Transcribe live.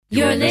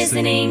You're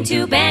listening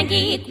to Band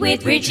Geek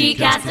with Richie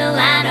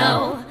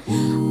Castellano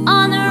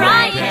on the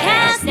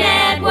Riotcast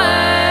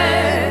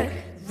Network.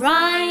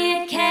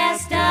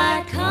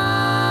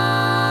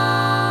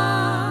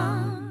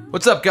 Riotcast.com.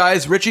 What's up,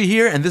 guys? Richie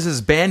here, and this is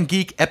Band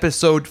Geek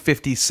episode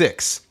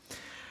 56.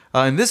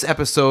 In this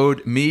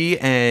episode, me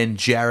and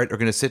Jarrett are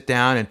going to sit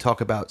down and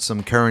talk about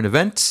some current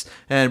events,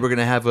 and we're going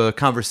to have a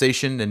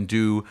conversation and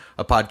do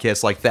a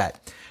podcast like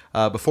that.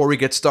 Before we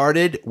get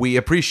started, we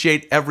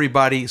appreciate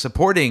everybody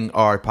supporting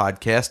our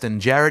podcast. And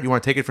Jarrett, you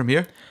want to take it from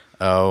here?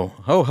 Oh,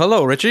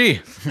 hello,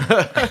 Richie.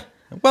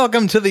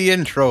 Welcome to the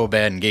intro,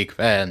 Band Geek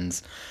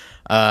fans.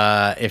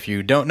 If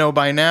you don't know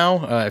by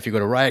now, if you go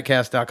to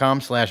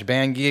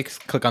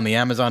riotcast.com/bandgeeks, click on the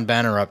Amazon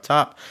banner up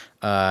top,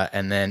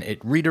 and then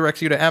it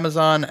redirects you to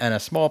Amazon, and a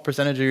small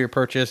percentage of your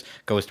purchase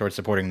goes towards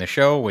supporting the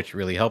show, which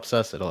really helps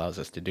us. It allows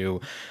us to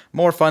do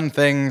more fun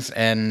things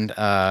and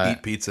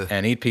Eat pizza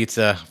and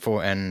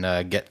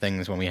get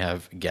things when we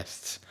have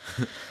guests.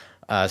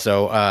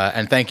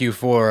 And thank you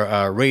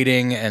for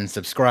rating and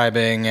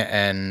subscribing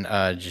and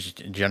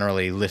just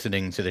generally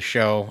listening to the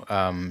show.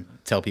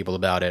 Tell people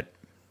about it.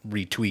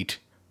 Retweet,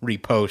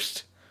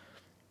 repost,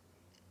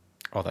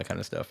 all that kind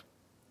of stuff.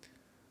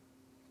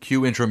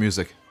 Cue intro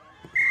music.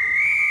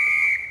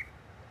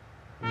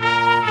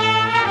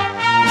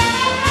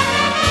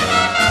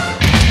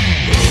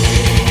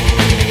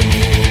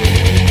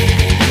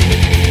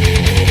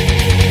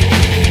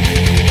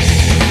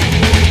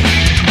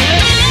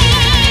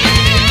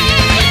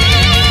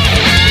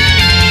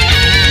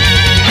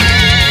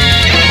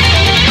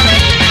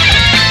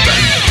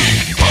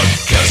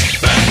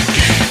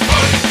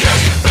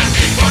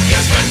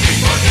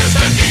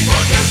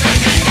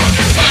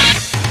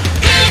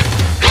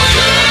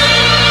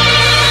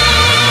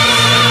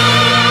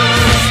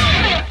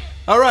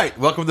 All right,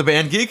 welcome to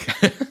Band Geek.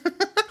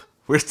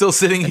 We're still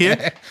sitting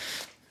here.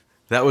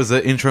 That was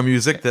the intro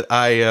music that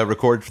I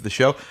recorded for the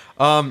show.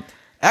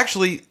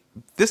 Actually,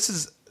 this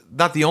is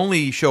not the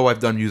only show I've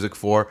done music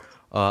for.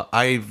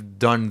 I've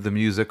done the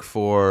music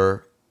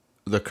for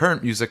the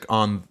current music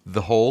on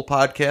The Whole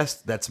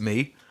podcast. That's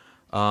me.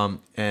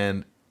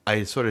 And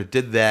I sort of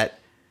did that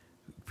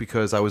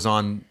because I was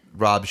on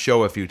Rob's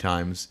show a few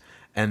times.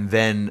 And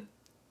then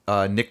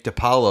Nick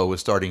DiPaolo was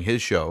starting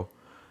his show,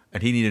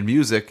 and he needed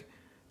music.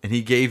 And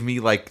he gave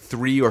me like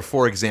 3 or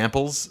 4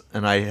 examples,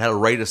 and I had to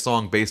write a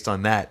song based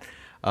on that.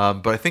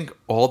 But I think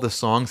all the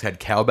songs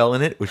had cowbell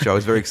in it, which I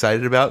was very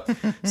excited about.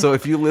 So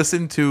if you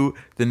listen to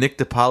the Nick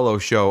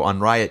DiPaolo show on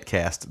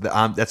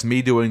Riotcast, that's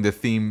me doing the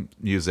theme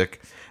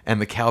music,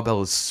 and the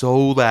cowbell is so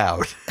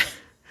loud.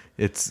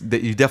 It's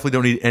that you definitely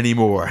don't need any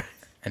more.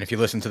 And if you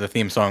listen to the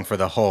theme song for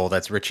The Whole,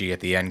 that's Richie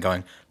at the end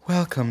going,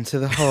 "Welcome to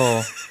The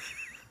Whole."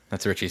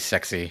 That's Richie's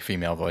sexy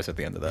female voice at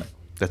the end of that.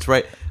 That's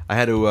right. I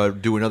had to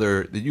do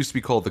another. It used to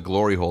be called The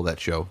Glory Hole, that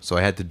show. So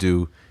I had to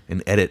do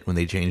an edit when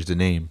they changed the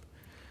name.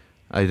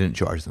 I didn't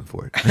charge them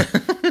for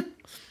it.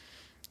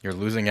 You're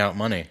losing out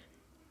money.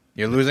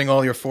 You're losing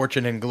all your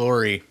fortune and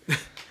glory.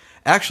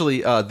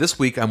 Actually, this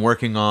week I'm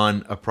working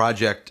on a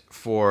project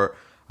for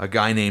a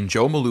guy named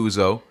Joe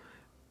Maluzzo,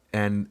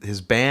 and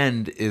his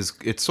band is.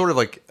 It's sort of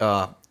like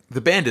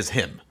the band is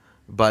him,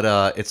 but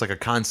it's like a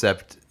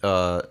concept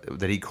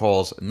that he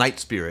calls Night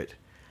Spirit,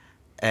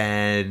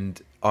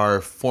 and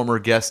our former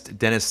guest,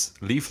 Dennis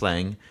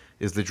Lieflang,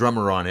 is the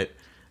drummer on it,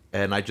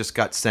 and I just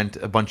got sent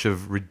a bunch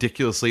of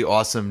ridiculously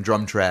awesome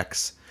drum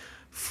tracks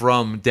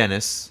from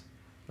Dennis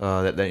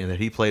that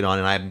he played on,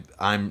 and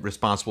I'm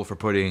responsible for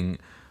putting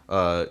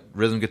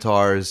rhythm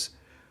guitars,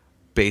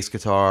 bass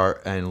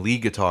guitar, and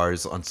lead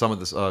guitars on some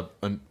of this.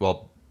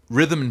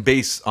 Rhythm and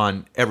bass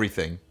on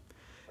everything,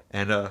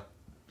 and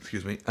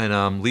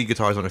lead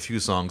guitars on a few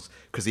songs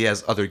because he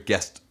has other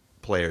guest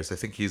players. I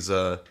think he's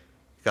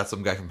got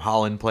some guy from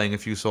Holland playing a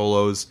few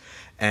solos,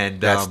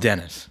 and that's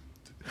Dennis.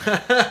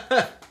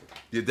 Yeah,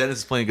 Dennis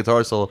is playing a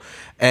guitar solo,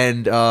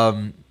 and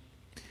I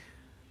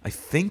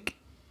think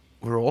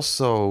we're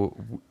also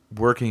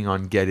working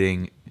on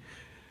getting.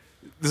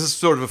 This is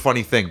sort of a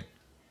funny thing.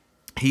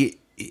 He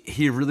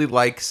really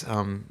likes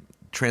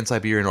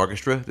Trans-Siberian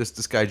Orchestra.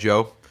 This guy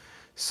Joe,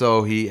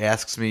 so he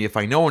asks me if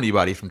I know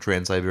anybody from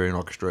Trans-Siberian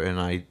Orchestra,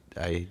 and I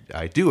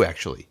do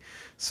actually.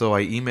 So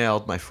I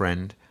emailed my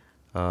friend.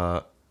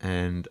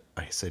 And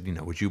I said,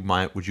 would you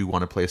want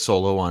to play a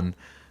solo on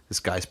this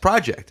guy's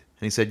project?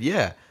 And he said,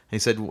 yeah. And he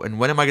said, and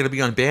when am I going to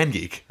be on Band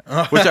Geek?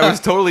 Which I was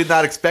totally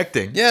not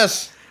expecting.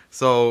 Yes.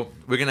 So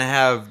we're going to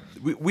have,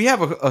 we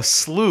have a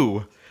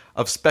slew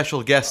of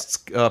special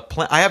guests.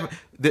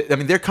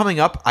 They're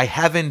coming up. I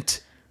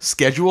haven't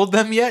scheduled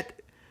them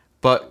yet,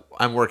 but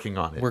I'm working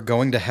on it. We're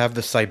going to have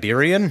the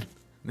Siberian?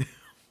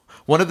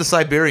 One of the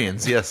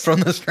Siberians, yes. From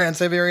the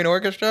Trans-Siberian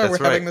Orchestra? That's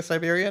We're having the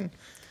Siberian?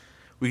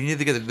 We need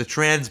to get the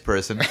trans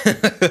person.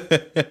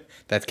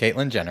 That's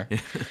Caitlyn Jenner.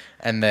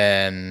 And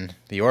then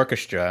the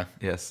orchestra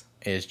yes.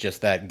 is just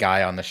that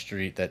guy on the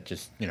street that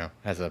just,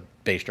 has a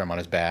bass drum on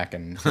his back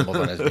and cymbals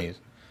on his knees.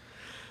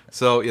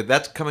 So, yeah,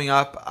 that's coming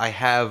up. I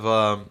have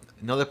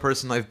another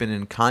person I've been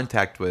in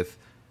contact with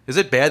Is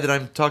it bad that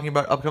I'm talking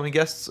about upcoming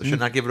guests? I should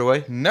not give it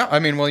away. No, I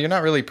mean, well, you're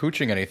not really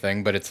pooching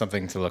anything, but it's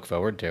something to look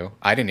forward to.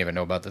 I didn't even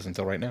know about this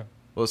until right now.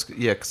 Well,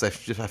 yeah, because I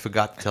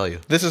forgot to tell you.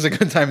 This is a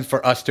good time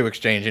for us to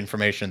exchange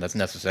information that's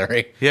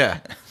necessary.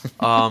 Yeah,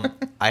 I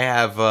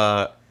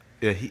have.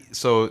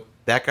 So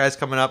that guy's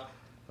coming up.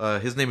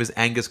 His name is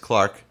Angus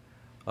Clark,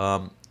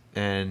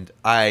 and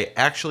I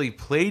actually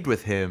played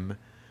with him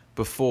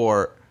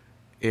before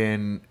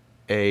in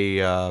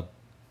a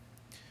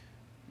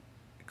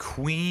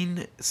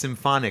Queen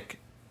symphonic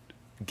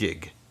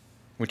gig.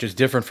 Which is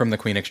different from the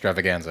Queen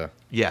Extravaganza.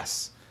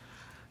 Yes,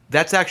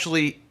 that's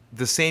actually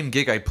the same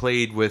gig I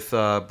played with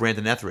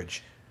Brandon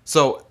Etheridge.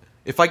 So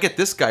if I get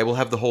this guy, we'll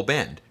have the whole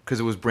band because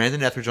it was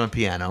Brandon Etheridge on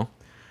piano,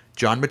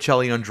 John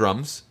Michelli on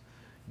drums,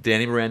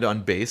 Danny Miranda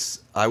on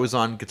bass. I was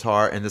on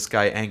guitar, and this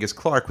guy Angus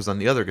Clark was on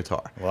the other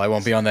guitar. Well, I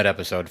won't be on that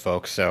episode,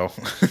 folks. So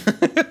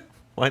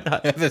Why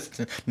not? there's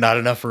not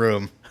enough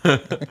room.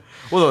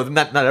 Well, no,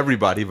 not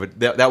everybody, but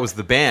that was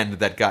the band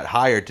that got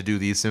hired to do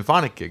these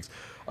symphonic gigs.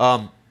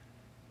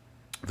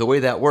 The way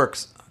that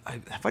works,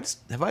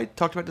 have I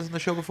talked about this on the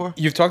show before?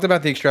 You've talked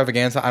about the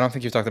Extravaganza. I don't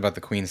think you've talked about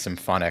the Queen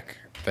Symphonic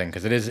thing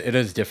because it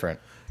is different.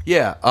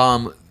 Yeah.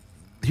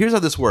 Here's how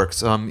this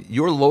works.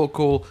 Your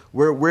local,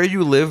 where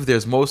you live,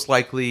 there's most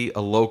likely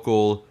a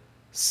local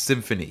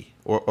symphony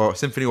or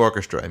symphony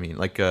orchestra. I mean,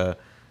 like a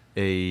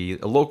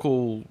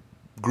local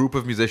group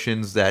of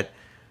musicians that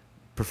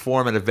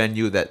perform at a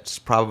venue that's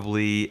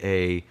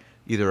probably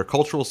either a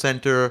cultural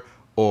center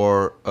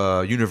or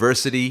a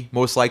university,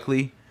 most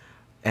likely.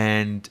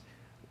 And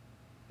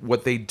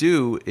what they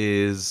do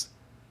is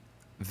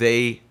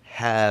they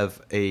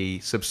have a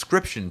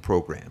subscription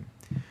program.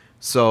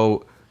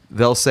 So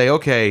they'll say,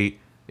 okay,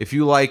 if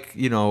you like,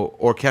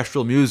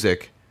 orchestral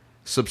music,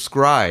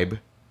 subscribe,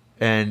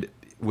 and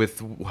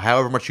with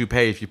however much you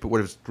pay, if you put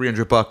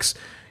 $300,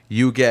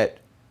 you get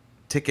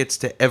tickets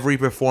to every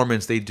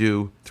performance they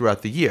do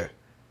throughout the year,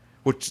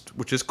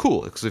 which is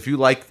cool. Because if you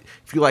like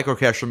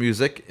orchestral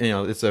music,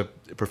 it's a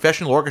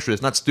professional orchestra.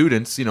 It's not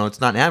students.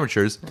 It's not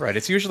amateurs. Right.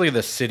 It's usually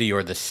the city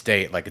or the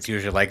state. Like it's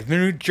usually like the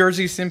New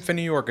Jersey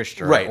Symphony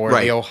Orchestra, Right, or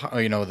right. the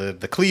Ohio,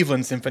 the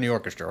Cleveland Symphony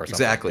Orchestra, or something.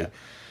 Exactly. Like that.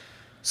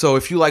 So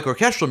if you like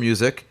orchestral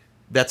music,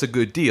 that's a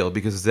good deal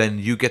because then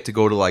you get to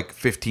go to like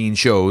 15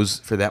 shows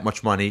for that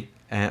much money,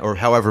 or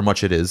however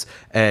much it is,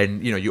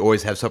 and you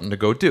always have something to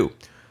go do.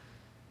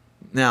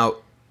 Now,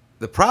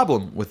 the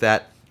problem with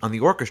that on the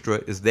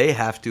orchestra is they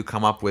have to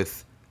come up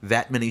with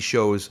that many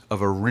shows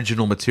of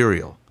original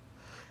material.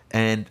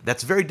 And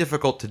that's very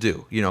difficult to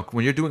do.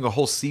 When you're doing a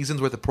whole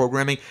season's worth of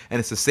programming and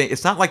it's the same,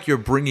 it's not like you're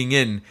bringing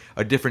in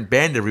a different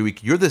band every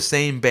week. You're the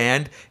same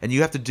band and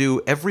you have to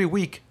do every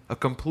week a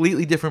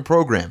completely different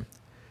program.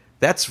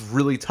 That's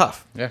really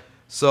tough. Yeah.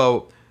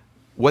 So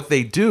what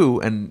they do,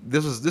 and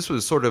this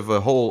was sort of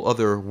a whole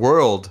other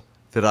world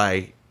that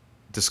I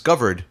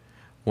discovered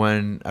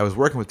when I was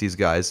working with these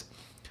guys,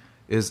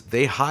 is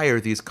they hire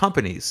these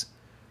companies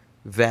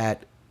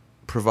that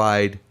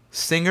provide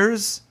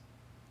singers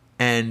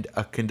and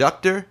a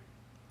conductor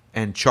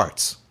and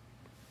charts.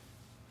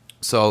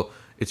 So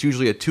it's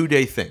usually a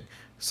 2-day thing.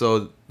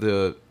 So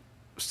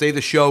say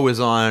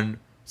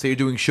you're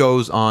doing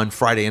shows on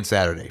Friday and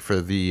Saturday for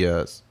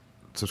the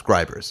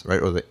subscribers, right,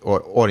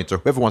 or audience, or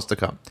whoever wants to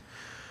come.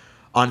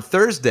 On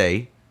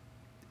Thursday,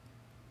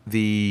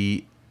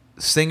 the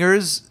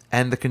singers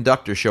and the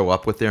conductor show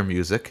up with their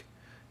music.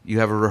 You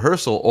have a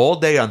rehearsal all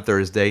day on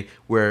Thursday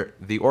where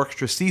the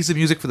orchestra sees the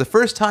music for the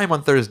first time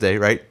on Thursday,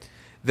 right?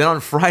 Then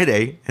on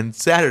Friday and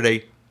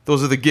Saturday,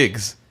 those are the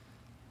gigs.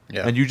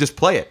 Yeah. And you just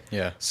play it.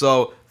 Yeah.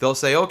 So they'll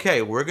say,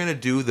 okay, we're going to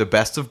do the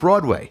best of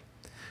Broadway.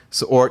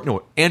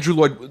 So, Andrew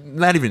Lloyd,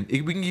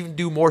 we can even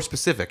do more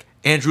specific,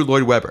 Andrew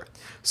Lloyd Webber.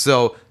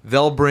 So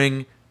they'll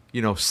bring,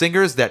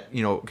 singers that,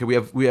 okay,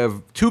 we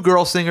have 2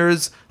 girl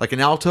singers, like an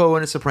alto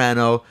and a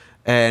soprano,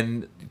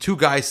 and 2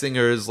 guy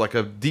singers, like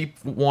a deep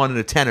one and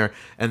a tenor,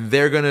 and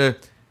they're going to,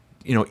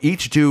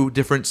 each do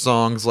different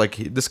songs. Like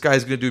this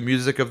guy's going to do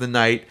Music of the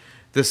Night.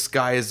 This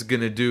guy is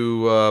going to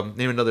do,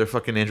 name another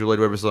fucking Andrew Lloyd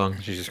Webber song.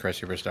 Jesus Christ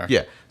Superstar.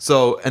 Yeah.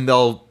 So, and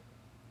they'll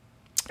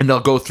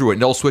go through it,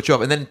 and they'll switch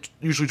off, and then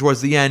usually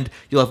towards the end,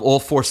 you'll have all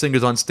 4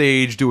 singers on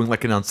stage doing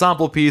like an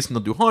ensemble piece, and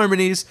they'll do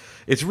harmonies.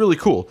 It's really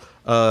cool,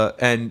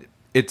 and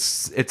it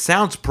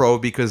sounds pro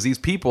because these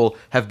people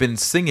have been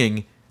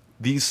singing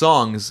these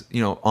songs,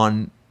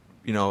 on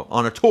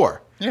a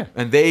tour. Yeah.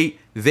 And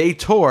they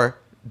tour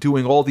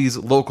doing all these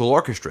local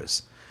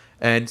orchestras,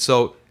 and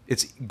so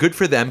it's good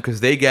for them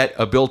because they get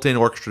a built-in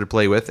orchestra to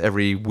play with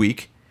every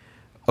week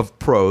of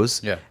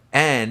pros. Yeah.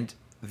 And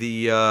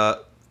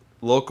the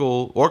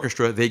local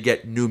orchestra, they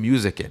get new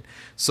music in.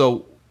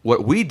 So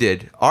what we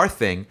did, our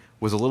thing,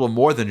 was a little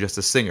more than just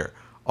a singer.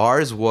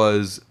 Ours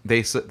was,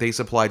 they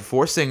supplied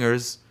 4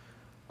 singers,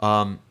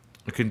 a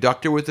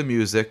conductor with the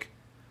music,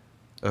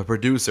 a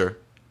producer,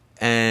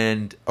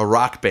 and a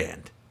rock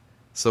band.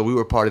 So we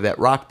were part of that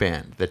rock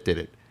band that did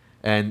it.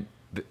 And,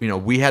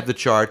 we had the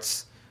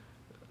charts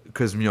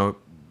because,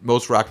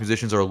 most rock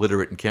musicians are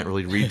illiterate and can't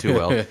really read too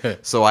well.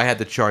 So I had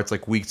the charts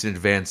like weeks in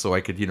advance so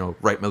I could,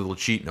 write my little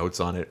cheat notes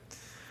on it.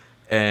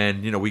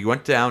 And, we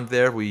went down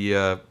there. We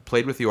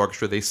played with the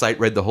orchestra. They sight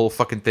read the whole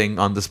fucking thing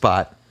on the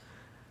spot.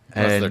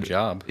 That's their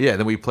job. Yeah,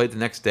 then we played the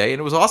next day, and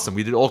it was awesome.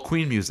 We did all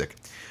Queen music.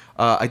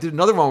 I did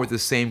another one with the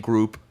same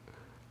group.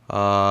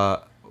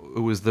 It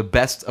was the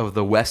Best of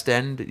the West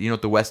End. You know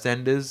what the West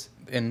End is?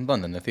 In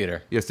London, the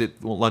theater. Yes, the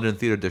London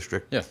Theatre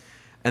District. Yeah.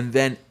 And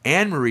then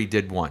Anne-Marie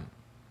did one.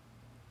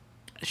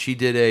 She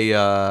did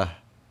I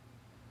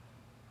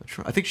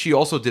think she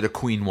also did a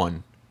Queen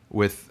one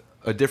with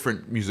a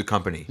different music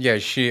company. Yeah,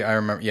 I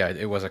remember. Yeah,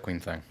 it was a Queen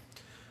thing.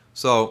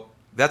 So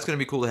that's going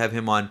to be cool to have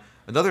him on.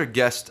 Another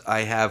guest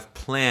I have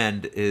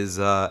planned is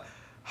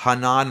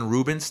Hanan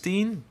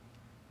Rubinstein.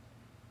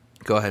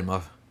 Go ahead,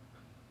 Muff.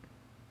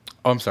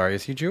 Oh, I'm sorry.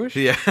 Is he Jewish?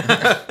 Yeah.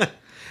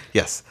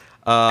 Yes.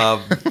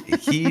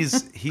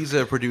 He's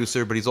a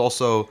producer, but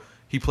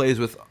he plays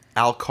with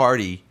Al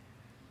Cardi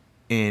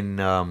in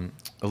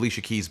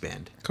Alicia Keys'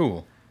 band.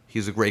 Cool.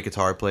 He's a great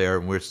guitar player,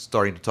 and we're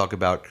starting to talk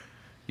about,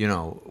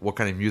 what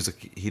kind of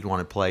music he'd want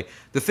to play.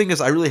 The thing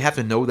is, I really have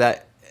to know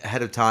that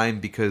ahead of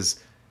time because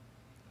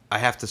I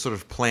have to sort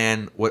of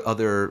plan what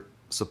other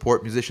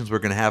support musicians we're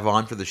going to have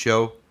on for the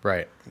show.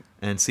 Right.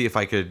 And see if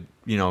I could,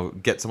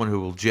 get someone who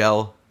will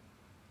gel,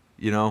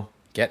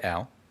 Get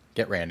Al.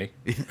 Get Randy.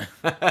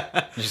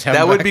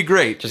 That would be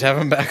great. Just have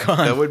him back on.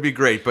 That would be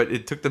great, but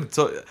it took them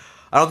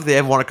I don't think they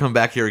ever want to come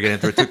back here again.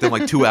 It took them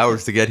like 2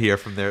 hours to get here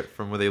from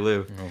where they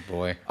live. Oh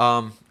boy.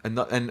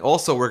 And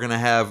also we're gonna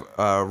have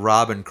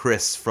Rob and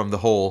Chris from The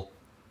Hole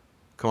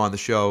come on the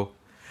show.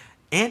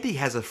 Andy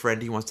has a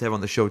friend he wants to have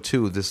on the show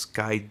too. This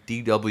guy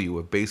DW,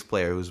 a bass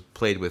player who's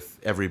played with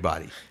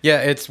everybody.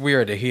 Yeah, it's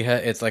weird.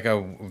 It's like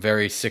a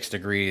very 6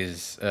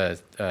 Degrees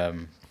of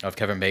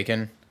Kevin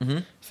Bacon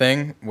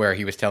thing where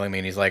he was telling me,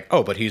 and he's like,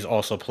 oh, but he's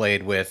also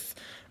played with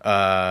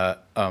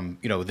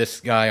this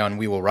guy on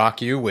We Will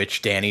Rock You,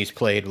 which Danny's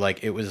played.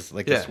 Like, it was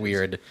like this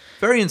weird,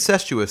 very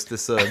incestuous,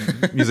 this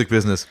music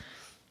business.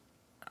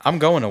 I'm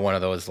going to one of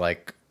those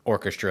like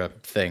orchestra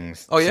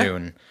things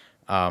soon.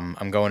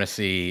 I'm going to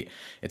see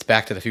it's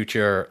Back to the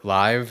Future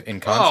live in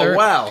concert.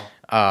 Oh,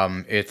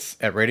 wow. It's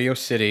at Radio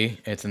City.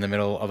 It's in the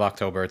middle of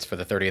October. It's for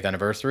the 30th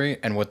anniversary.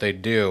 And what they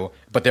do,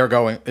 but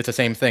it's the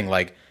same thing.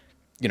 Like,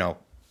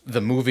 the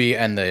movie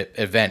and the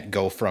event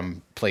go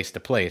from place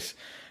to place,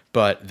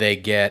 but they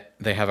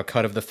have a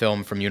cut of the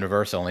film from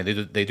Universal.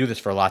 And they do this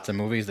for lots of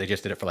movies. They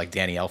just did it for like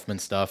Danny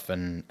Elfman stuff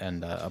and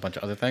a bunch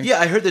of other things. Yeah,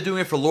 I heard they're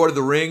doing it for Lord of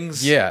the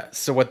Rings. Yeah.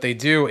 So what they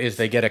do is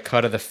they get a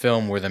cut of the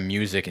film where the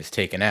music is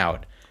taken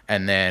out.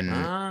 And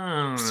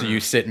then, so you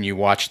sit and you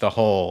watch the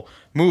whole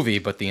movie,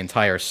 but the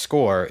entire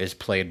score is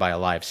played by a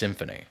live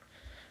symphony.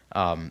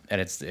 And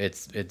it's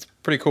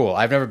pretty cool.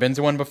 I've never been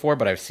to one before,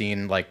 but I've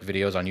seen like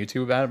videos on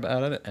YouTube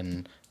about it,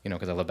 and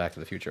because I love Back to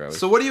the Future.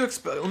 So what do you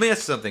expect? Let me ask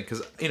you something,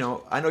 because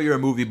I know you're a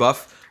movie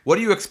buff. What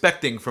are you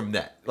expecting from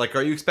that? Like,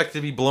 are you expected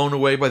to be blown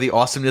away by the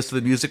awesomeness of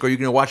the music, or are you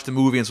going to watch the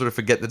movie and sort of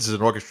forget that there's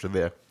an orchestra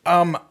there?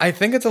 I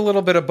think it's a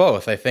little bit of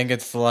both. I think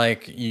it's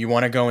like you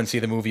want to go and see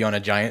the movie on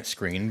a giant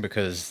screen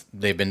because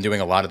they've been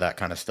doing a lot of that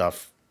kind of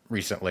stuff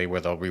recently,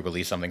 where they'll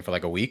re-release something for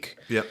like a week.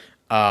 Yep.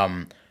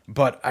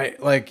 But I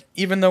like,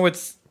 even though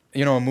it's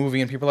a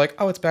movie and people are like,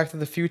 oh, it's Back to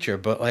the Future,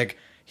 but like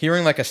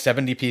hearing like a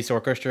 70-piece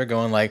orchestra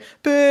going like,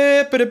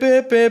 like I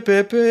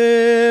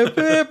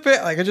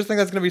just think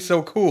that's gonna be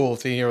so cool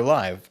to hear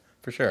live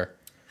for sure.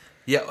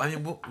 Yeah, I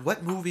mean,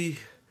 what movie?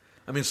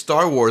 I mean,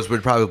 Star Wars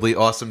would probably be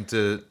awesome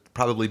to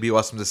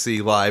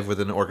see live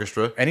with an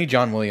orchestra. Any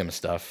John Williams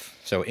stuff.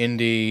 So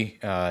Indy,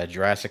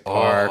 Jurassic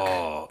Park.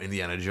 Oh,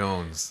 Indiana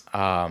Jones.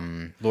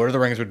 Lord of the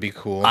Rings would be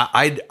cool.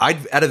 I'd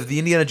out of the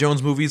Indiana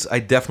Jones movies,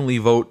 I'd definitely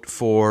vote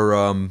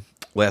for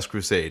Last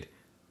Crusade.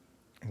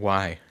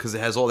 Why? Because it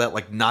has all that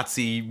like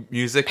Nazi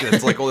music and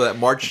it's like all that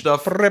march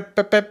stuff.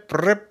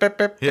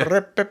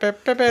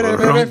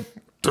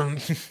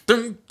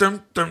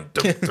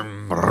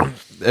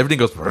 Everything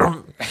goes.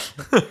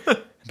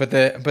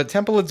 But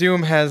Temple of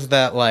Doom has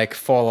that like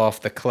fall off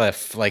the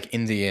cliff like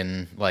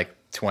Indian like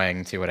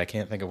twang to it. I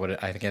can't think of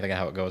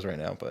how it goes right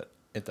now, but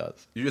it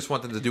does. You just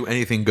want them to do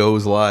Anything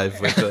Goes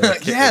live with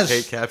yes!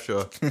 Kate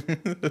Capshaw.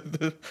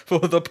 For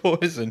the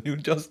poison you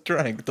just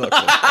drank.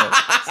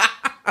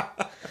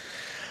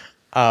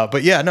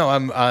 But yeah, no,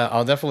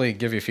 I'll definitely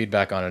give you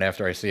feedback on it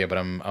after I see it. But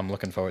I'm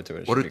looking forward to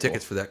it. What do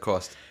tickets for that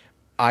cost?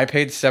 I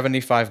paid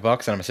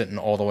 $75, and I'm sitting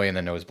all the way in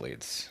the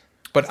nosebleeds.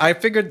 But I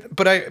figured,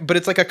 but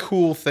it's like a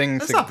cool thing.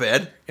 That's not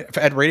bad.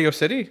 At Radio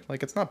City,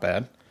 like it's not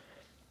bad.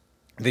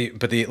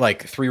 The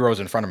like 3 rows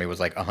in front of me was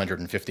like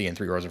 $150, and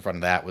 3 rows in front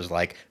of that was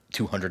like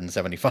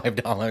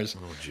 $275. Oh,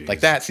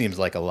 like that seems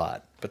like a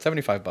lot, but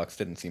 $75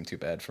 didn't seem too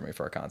bad for me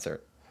for a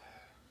concert.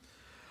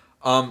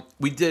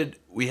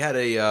 We had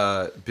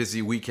a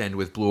busy weekend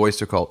with Blue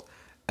Oyster Cult,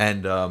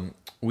 and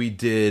we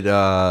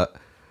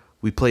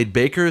played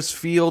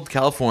Bakersfield,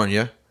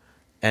 California,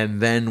 and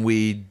then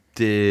we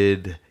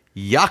did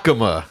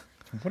Yakima.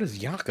 What is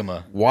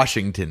Yakima?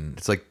 Washington.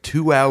 It's like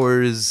 2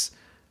 hours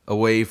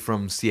away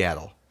from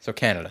Seattle. So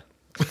Canada.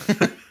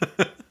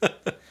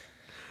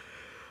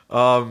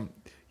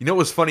 You know what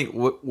was funny?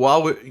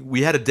 While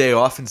we had a day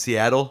off in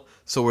Seattle,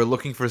 so we're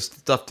looking for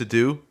stuff to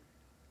do,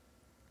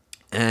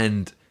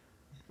 and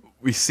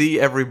we see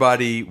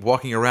everybody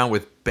walking around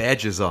with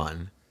badges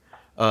on.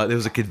 There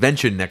was a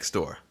convention next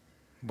door.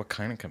 What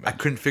kind of I convention?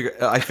 couldn't figure.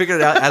 I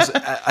figured it out as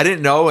I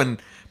didn't know,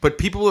 but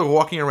people were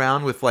walking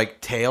around with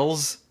like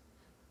tails,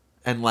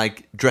 and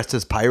like dressed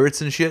as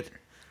pirates and shit.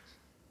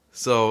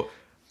 So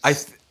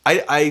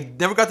I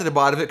never got to the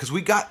bottom of it because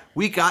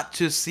we got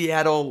to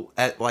Seattle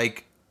at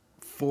like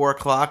 4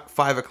 o'clock,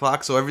 5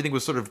 o'clock, so everything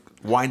was sort of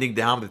winding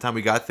down by the time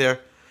we got there.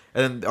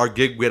 And then our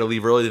gig, we had to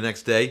leave early the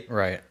next day.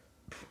 Right.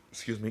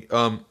 Excuse me.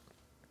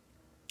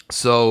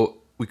 So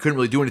we couldn't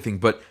really do anything,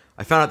 but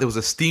I found out there was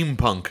a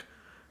steampunk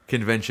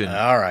convention.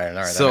 All right.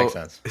 That makes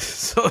sense.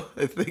 So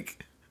I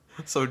think,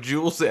 so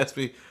Jules asked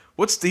me,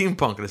 what's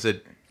steampunk? And I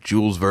said,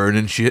 Jules Verne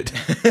and shit.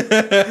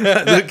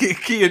 The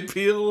Key and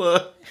Peele, you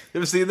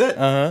ever seen that?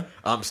 Uh-huh.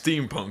 I'm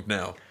steampunk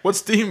now.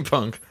 What's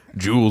steampunk?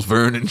 Jules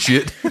Verne and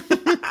shit.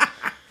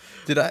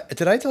 Did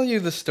I tell you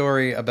the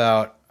story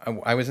about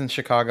I was in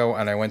Chicago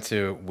and I went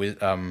to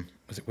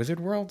was it Wizard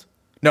World?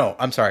 No,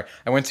 I'm sorry.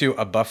 I went to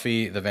a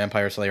Buffy the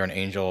Vampire Slayer and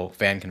Angel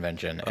fan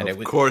convention, and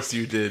Of course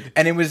you did.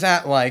 and it was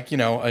at like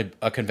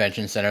a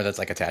convention center that's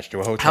like attached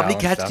to a hotel. How many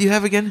cats do you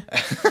have again?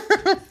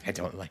 I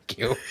don't like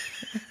you.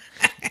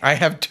 I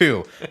have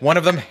 2. One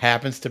of them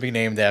happens to be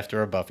named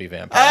after a Buffy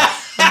vampire.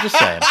 I'm just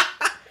saying.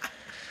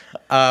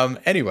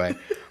 Anyway,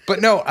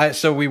 but no.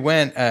 So we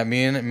went.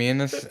 Me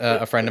and this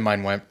a friend of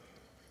mine went,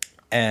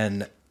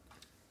 and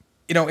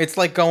it's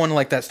like going to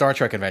like that Star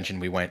Trek convention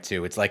we went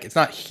to. It's like it's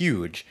not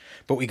huge,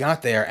 but we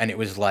got there and it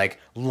was like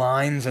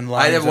lines and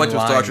lines. I never went to a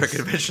Star lines. Trek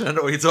convention. I don't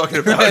know what you're talking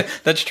about.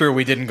 That's true.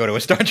 We didn't go to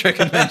a Star Trek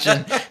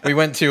convention. We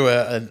went to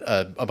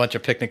a bunch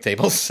of picnic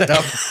tables set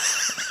up,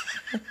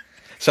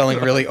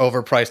 selling really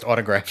overpriced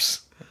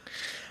autographs.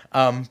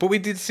 But we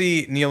did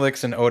see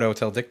Neelix and Odo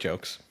tell dick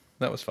jokes.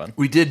 That was fun.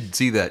 We did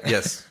see that,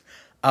 yes.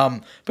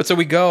 But so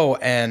we go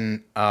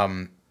and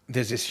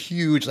there's this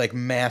huge, like,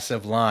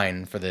 massive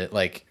line for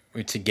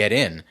to get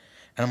in.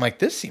 And I'm like,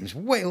 this seems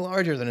way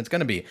larger than it's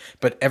going to be.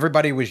 But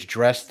everybody was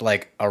dressed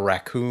like a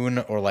raccoon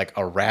or like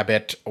a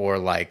rabbit or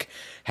like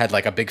had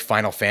like a big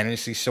Final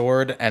Fantasy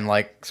sword. And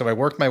like, so I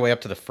worked my way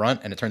up to the front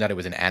and it turned out it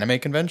was an anime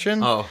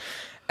convention. Oh.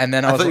 And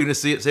then I was thought you like,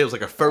 were going to say it was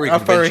like a furry a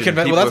convention. furry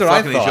convention. Well, that's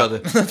what I Each thought. other.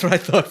 That's what I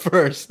thought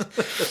first.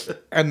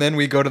 And then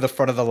we go to the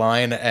front of the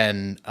line,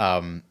 and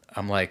I'm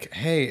like,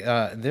 "Hey,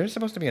 there's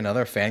supposed to be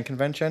another fan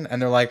convention,"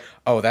 and they're like,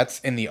 "Oh, that's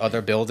in the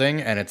other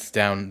building, and it's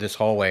down this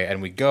hallway."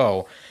 And we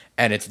go,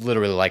 and it's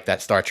literally like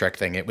that Star Trek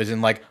thing. It was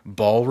in like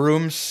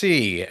Ballroom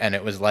C, and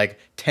it was like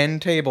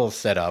 10 tables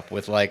set up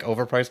with like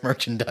overpriced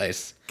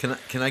merchandise. Can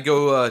I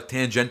go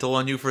tangential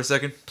on you for a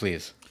second?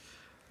 Please.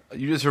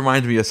 You just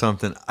reminded me of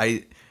something.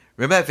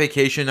 Remember that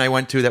vacation I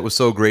went to that was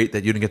so great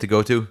that you didn't get to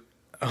go to?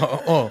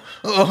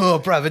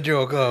 Private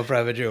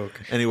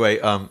joke. Anyway,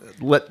 to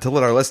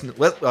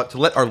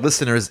let our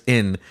listeners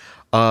in,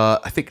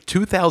 I think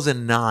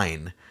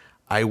 2009,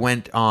 I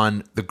went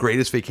on the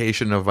greatest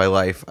vacation of my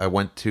life. I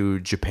went to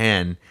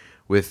Japan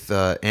with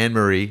Anne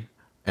Marie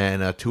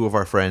and 2 of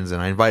our friends,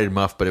 and I invited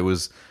Muff, but it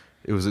was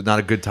not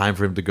a good time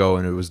for him to go,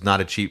 and it was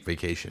not a cheap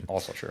vacation.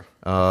 Also true.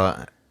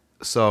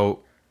 So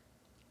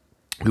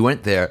we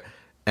went there,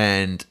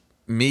 and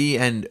me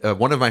and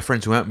one of my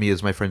friends who went with me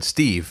is my friend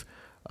Steve,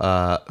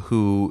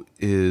 who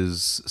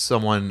is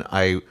someone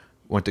I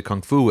went to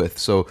Kung Fu with.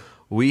 So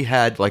we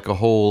had like a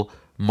whole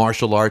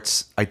martial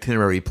arts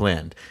itinerary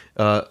planned.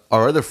 Our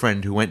other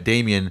friend who went,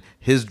 Damien,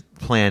 his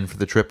plan for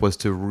the trip was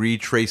to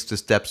retrace the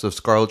steps of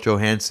Scarlett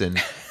Johansson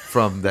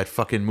from that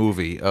fucking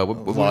movie. What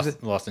was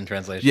it? Lost in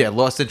Translation. Yeah,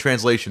 Lost in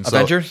Translation.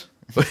 Avengers?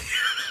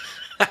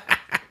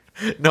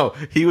 No,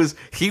 he was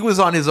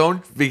on his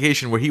own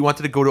vacation where he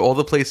wanted to go to all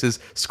the places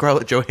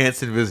Scarlett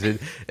Johansson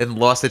visited and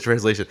Lost in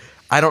Translation.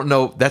 I don't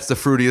know. That's the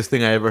fruitiest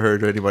thing I ever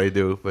heard anybody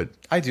do. But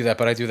I do that,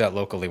 but I do that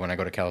locally when I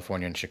go to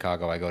California and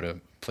Chicago. I go to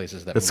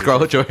places that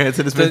Scarlett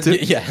Johansson has been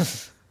to.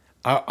 Yes.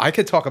 I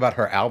could talk about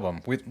her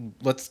album.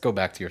 Let's go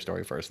back to your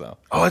story first, though.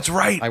 Oh, that's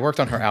right. I worked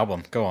on her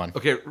album. Go on.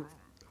 Okay,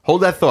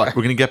 hold that thought.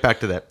 We're gonna get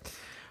back to that.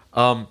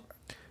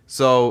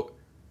 So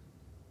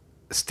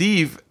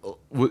Steve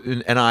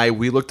and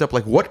we looked up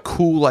like what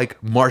cool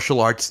like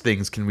martial arts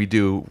things can we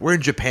do. We're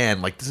in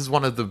Japan. Like this is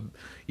one of the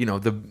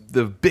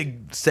the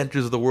big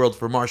centers of the world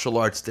for martial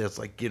arts. There's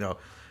like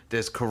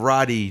there's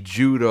karate,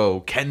 judo,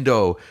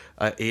 kendo,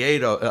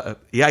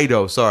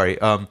 iaido. Sorry.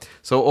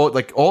 So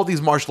all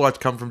these martial arts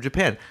come from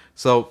Japan.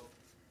 So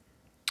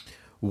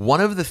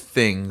one of the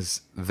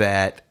things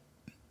that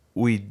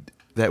we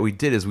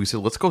did is we said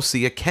let's go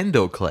see a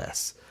kendo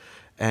class,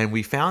 and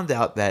we found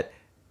out that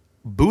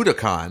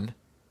Budokan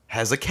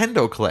has a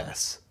kendo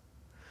class.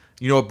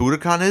 You know what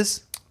Budokan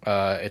is?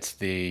 It's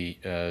the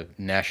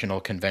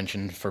National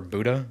Convention for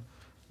Buddha.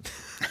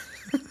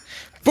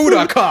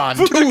 Budokan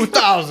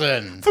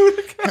 2000.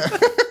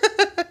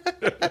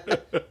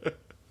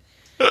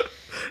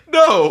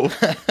 No.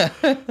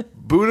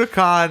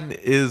 Budokan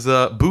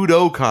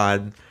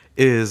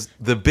is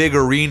the big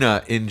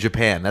arena in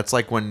Japan. That's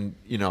like when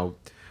Live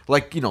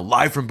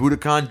from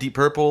Budokan, Deep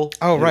Purple.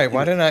 Oh, right.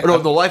 Why didn't I? No,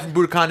 Live from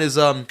Budokan is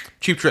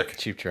Cheap Trick.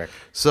 Cheap Trick.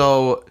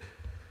 So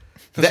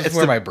That's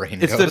where my brain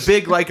goes. It's the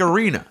big like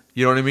arena.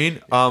 You know what I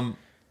mean?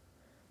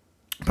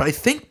 But I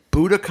think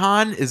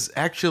Budokan is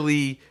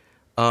actually,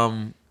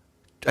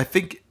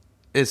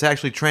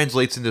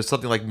 translates into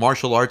something like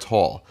martial arts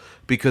hall,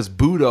 because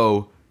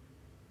Budo,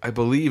 I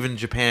believe in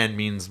Japan,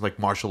 means like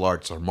martial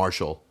arts or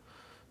martial.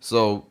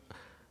 So,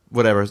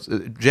 whatever.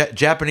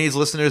 Japanese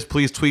listeners,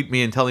 please tweet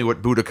me and tell me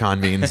what Budokan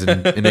means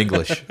in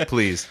English,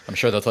 please. I'm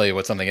sure they'll tell you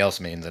what something else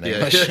means in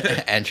English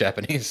and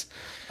Japanese.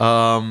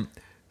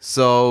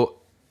 So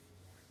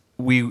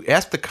we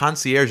asked the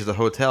concierge at the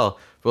hotel,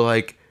 we're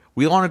like,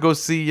 we want to go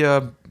see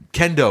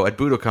Kendo at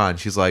Budokan.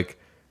 She's like,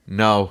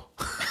 no.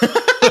 She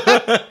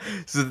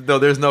said, no,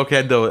 there's no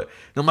Kendo. And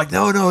I'm like,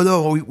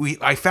 no.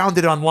 I found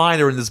it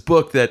online or in this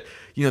book that,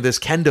 there's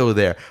Kendo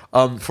there.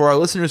 For our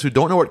listeners who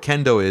don't know what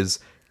Kendo is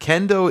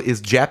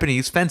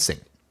Japanese fencing.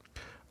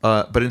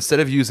 But instead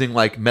of using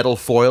like metal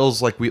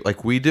foils like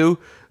we do,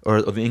 or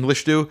the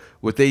English do,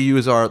 what they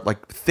use are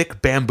like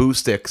thick bamboo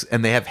sticks,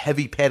 and they have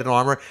heavy padded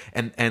armor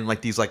and like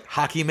these like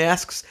hockey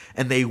masks,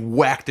 and they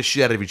whack the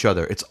shit out of each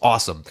other. It's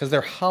awesome. Because they're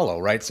hollow,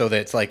 right? So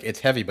that it's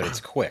heavy, but it's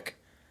quick.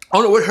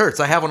 Oh no, it hurts.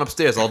 I have one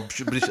upstairs. I'll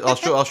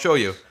show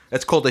you.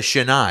 It's called a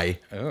shinai.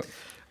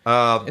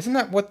 Oh. Isn't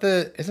that what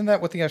the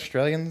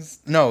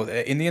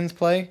Indians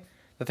play?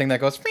 The thing that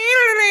goes.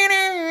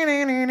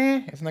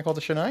 Isn't that called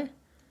a shinai?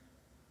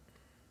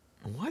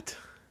 What?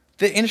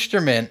 The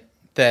instrument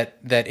that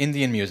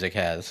Indian music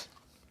has.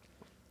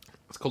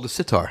 It's called a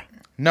sitar.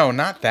 No,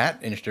 not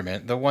that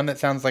instrument. The one that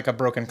sounds like a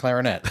broken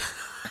clarinet.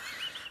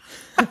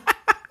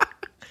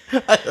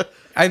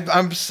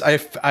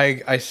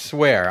 I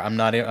swear I'm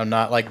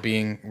not like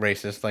being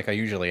racist like I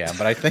usually am,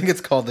 but I think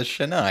it's called the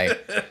shinai.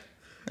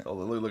 Oh,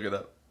 let me look it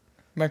up.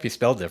 It might be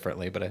spelled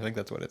differently, but I think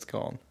that's what it's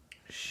called.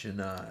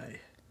 Shinai.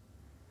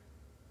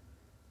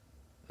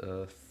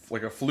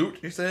 Like a flute,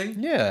 you're saying?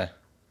 Yeah.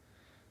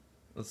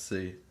 Let's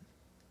see.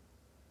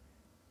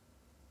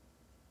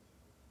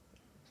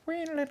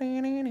 I don't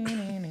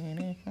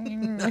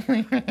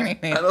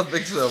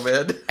think so,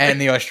 man. And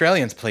the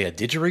Australians play a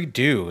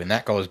didgeridoo, and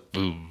that goes.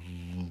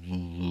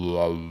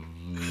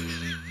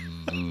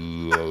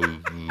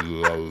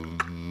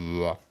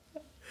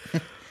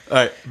 All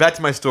right, back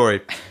to my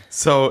story.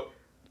 So,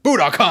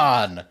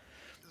 Budokan.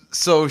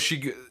 So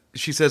she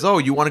says, "Oh,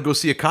 you want to go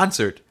see a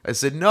concert?" I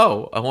said,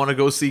 "No, I want to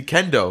go see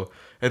Kendo."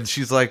 And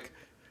she's like,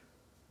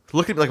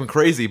 looking at me like I'm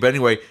crazy. But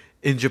anyway,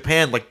 in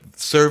Japan, like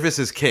service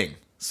is king.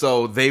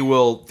 So they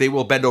will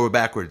bend over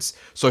backwards.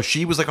 So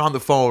she was like on the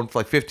phone for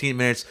like 15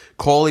 minutes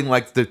calling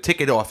like the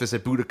ticket office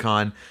at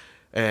Budokan,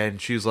 and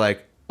she's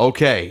like,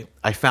 "Okay,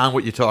 I found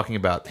what you're talking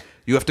about.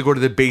 You have to go to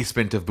the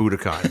basement of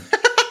Budokan."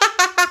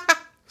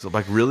 So I'm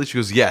like, "Really?" She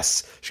goes,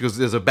 "Yes." She goes,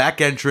 "There's a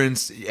back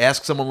entrance.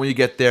 Ask someone when you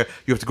get there.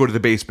 You have to go to the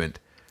basement."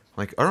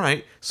 I'm like, "All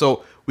right."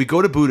 So we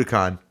go to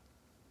Budokan.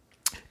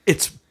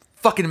 It's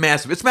fucking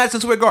massive. It's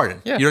Madison Square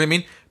Garden. Yeah. You know what I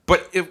mean?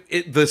 But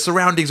the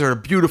surroundings are a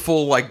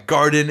beautiful like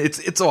garden.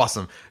 It's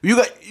awesome. You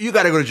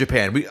got to go to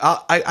Japan.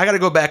 I got to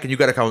go back, and you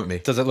got to come with me.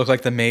 Does it look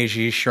like the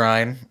Meiji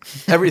Shrine?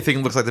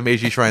 Everything looks like the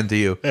Meiji Shrine to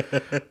you.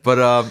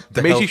 But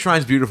the Meiji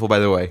Shrine's beautiful, by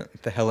the way.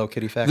 The Hello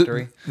Kitty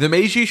factory. The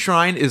Meiji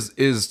Shrine is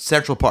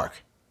Central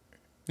Park.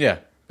 Yeah,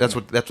 that's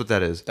what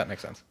that is. That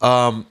makes sense.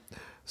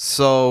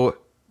 So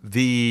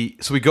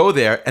we go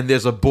there, and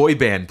there's a boy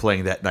band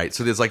playing that night.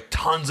 So there's like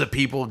tons of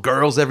people,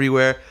 girls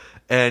everywhere,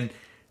 and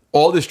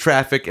all this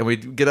traffic. And we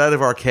get out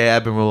of our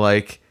cab, and we're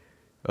like,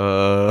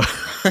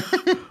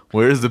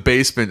 where's the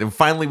basement? And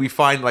finally, we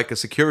find like a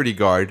security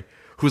guard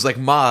who's like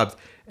mobbed.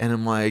 And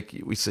I'm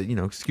like, we said,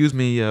 "Excuse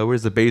me,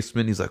 where's the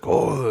basement?" He's like,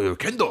 "Oh,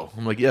 Kendo."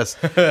 I'm like, "Yes."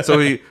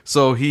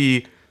 So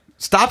he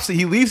stops.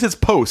 He leaves his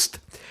post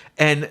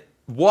and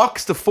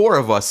walks the four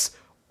of us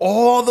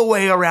all the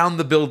way around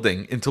the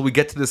building until we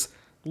get to this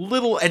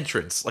little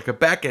entrance, like a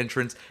back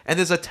entrance. And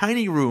there's a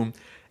tiny room,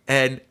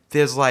 and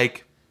there's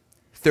like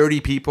 30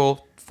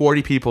 people,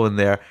 40 people in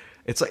there.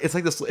 It's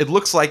like this. It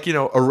looks like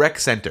a rec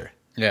center.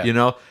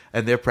 Yeah.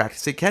 And they're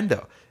practicing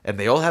Kendo, and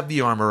they all have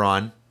the armor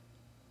on.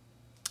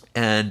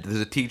 And there's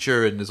a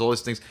teacher, and there's all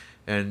these things,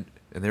 and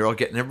they're all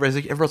getting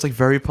everyone's like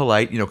very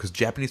polite, because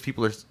Japanese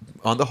people are,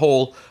 on the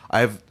whole,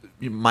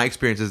 my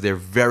experience is they're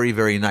very,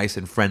 very nice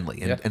and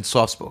friendly and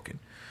soft spoken.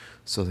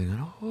 So they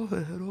go, "Oh,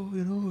 hello,"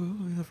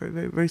 very,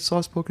 very, very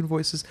soft spoken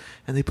voices,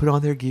 and they put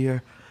on their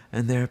gear,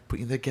 and they're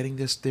getting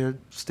their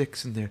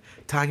sticks, and they're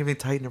tying everything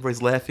tight, and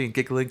everybody's laughing and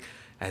giggling,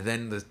 and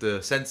then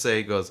the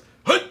sensei goes,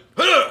 "Hey,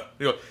 hey!"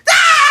 They go,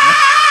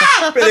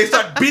 and they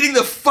start beating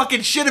the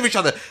fucking shit of each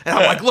other. And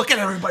I'm like, look at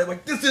everybody,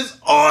 like, this is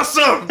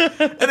awesome.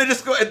 And they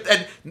just go,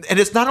 and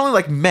it's not only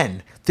like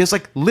men. There's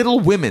like little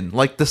women,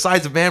 like the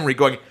size of Mamrie,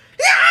 going,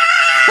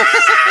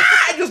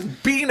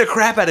 just beating the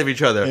crap out of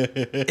each other.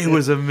 It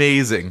was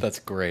amazing. That's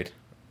great.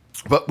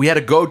 But we had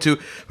to go to,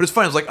 but it's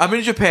funny. It's like, I'm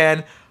in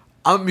Japan,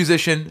 I'm a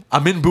musician,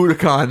 I'm in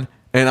Budokan,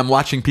 and I'm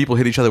watching people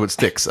hit each other with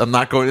sticks. I'm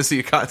not going to see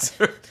a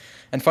concert.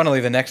 And funnily,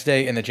 the next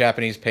day in the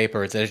Japanese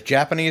paper, it says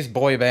Japanese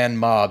boy band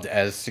mobbed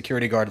as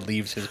security guard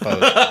leaves his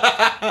post.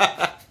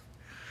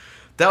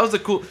 That was a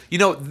cool. You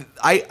know,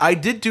 I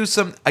did do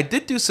some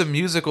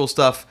musical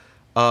stuff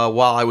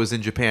while I was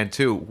in Japan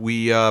too.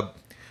 We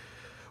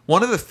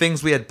one of the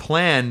things we had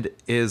planned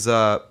is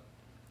the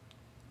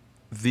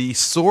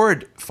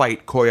sword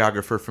fight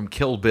choreographer from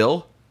Kill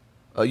Bill.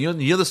 You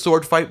know the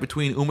sword fight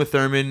between Uma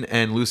Thurman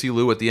and Lucy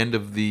Liu at the end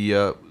of the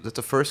is that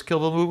the first Kill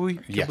Bill movie?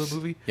 Yes. Kill Bill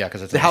movie? Yeah,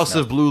 because it's the House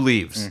of Blue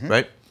Leaves,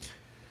 right?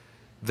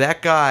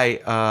 That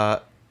guy,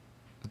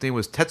 his name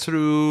was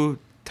Tetsuro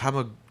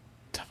Tamaguchi.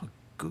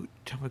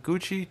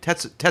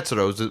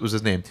 Tetsuro was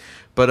his name,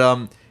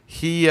 but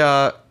he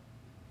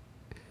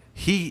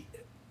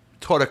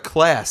taught a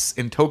class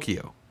in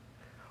Tokyo,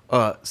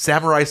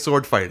 samurai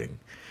sword fighting.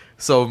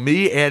 So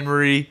me, Anne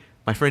Marie,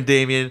 my friend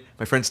Damien,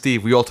 my friend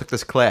Steve, we all took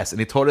this class, and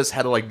he taught us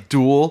how to like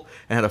duel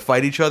and how to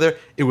fight each other.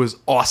 It was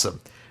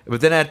awesome.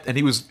 But then,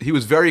 he was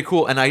very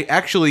cool. And I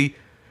actually,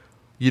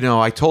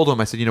 I told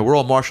him, I said, we're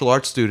all martial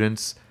arts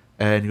students,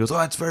 and he goes, oh,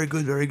 that's very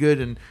good, very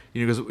good. And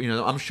he goes,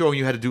 I'm showing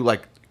you how to do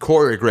like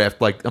choreographed.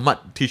 Like I'm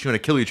not teaching you how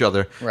to kill each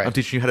other. Right. I'm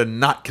teaching you how to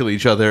not kill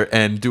each other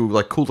and do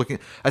like cool looking.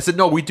 I said,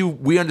 no,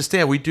 we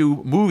understand. We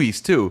do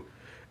movies too.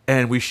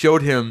 And we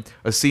showed him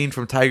a scene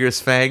from Tiger's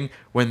Fang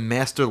when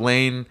Master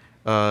Lane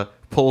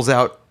pulls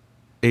out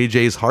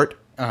AJ's heart,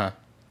 and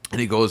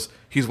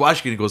he's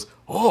watching it. And he goes,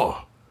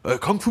 "Oh, a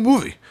kung fu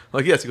movie!"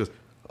 Like yes, he goes,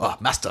 "Oh,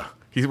 master."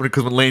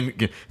 Because when Lane,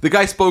 the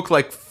guy spoke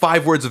like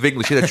 5 words of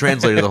English. He had a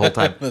translator the whole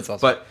time. That's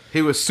awesome. But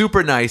he was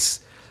super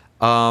nice.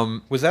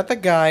 Was that the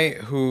guy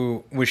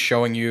who was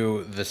showing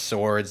you the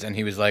swords, and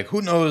he was like,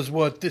 "Who knows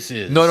what this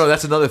is?" No,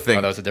 that's another thing.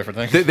 Oh, that was a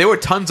different thing. There were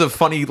tons of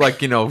funny,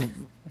 like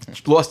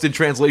lost in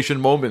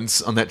translation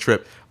moments on that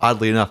trip.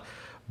 Oddly enough,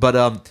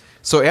 but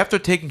so after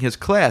taking his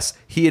class,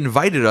 he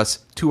invited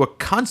us to a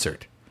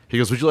concert. He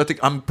goes, "Would you like to?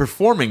 I'm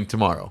performing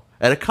tomorrow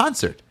at a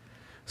concert."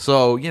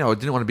 So I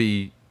didn't want to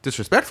be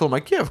disrespectful. I'm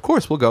like, "Yeah, of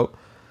course, we'll go."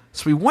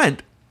 So we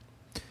went,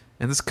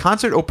 and this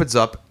concert opens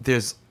up.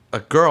 There's a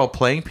girl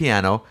playing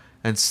piano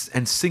and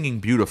singing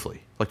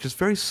beautifully, like just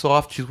very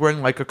soft. She's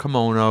wearing like a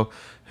kimono,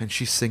 and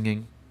she's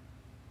singing,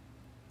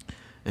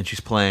 and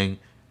she's playing,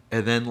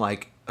 and then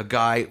like a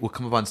guy will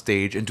come up on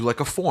stage and do like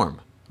a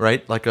form,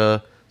 right? Like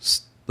a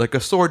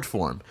sword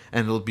form,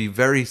 and it'll be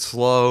very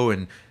slow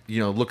and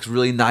looks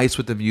really nice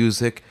with the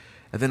music,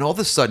 and then all of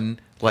a sudden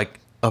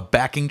like a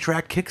backing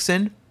track kicks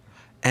in,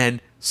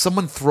 and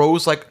someone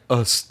throws like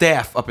a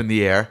staff up in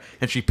the air,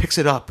 and she picks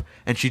it up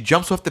and she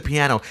jumps off the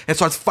piano and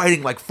starts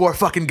fighting like 4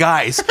 fucking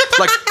guys,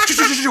 like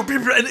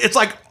and it's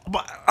like,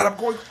 and I'm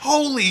going,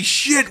 holy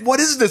shit, what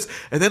is this?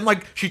 And then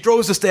like she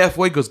throws the staff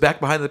away, goes back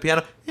behind the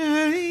piano,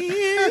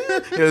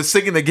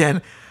 singing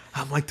again.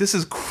 I'm like, this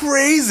is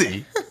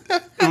crazy.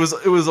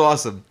 It was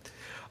awesome.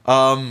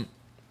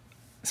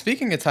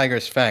 Speaking of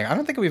Tiger's Fang, I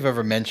don't think we've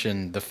ever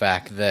mentioned the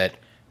fact that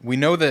we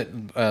know that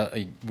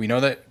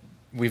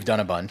we've done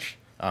a bunch.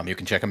 You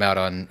can check them out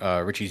on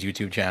Richie's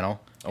YouTube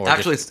channel. Or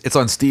actually, it's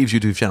on Steve's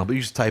YouTube channel, but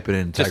you just type it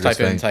in. Just type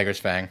it in Tiger's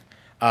Fang.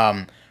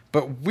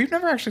 But we've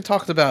never actually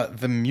talked about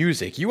the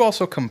music. You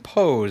also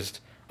composed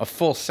a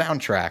full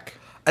soundtrack.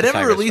 I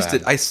never released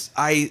it.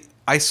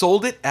 I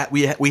sold it at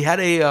we had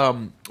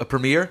a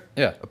premiere,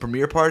 a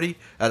premiere party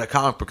at a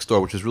comic book store,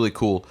 which is really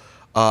cool.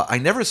 I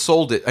never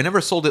sold it. I never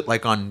sold it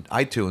like on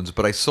iTunes,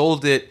 but I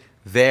sold it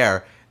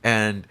there,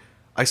 and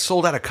I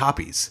sold out of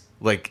copies.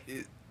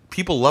 Like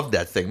people loved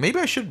that thing. Maybe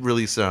I should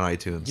release it on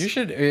iTunes. You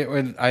should.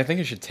 I think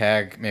you should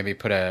tag. Maybe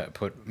put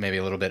maybe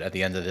a little bit at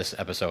the end of this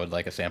episode,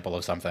 like a sample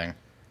of something.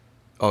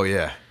 Oh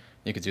yeah,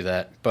 you could do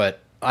that. But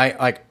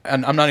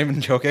and I'm not even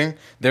joking.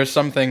 There's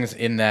some things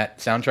in that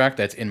soundtrack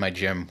that's in my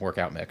gym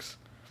workout mix.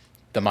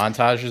 The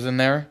montage is in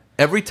there.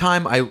 Every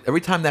time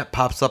that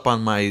pops up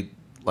on my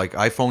like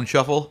iPhone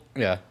shuffle,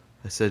 I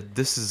said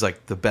this is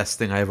like the best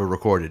thing I ever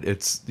recorded.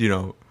 It's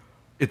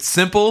it's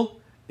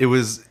simple. It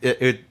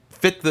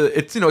fit the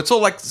it's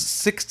all like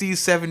 60s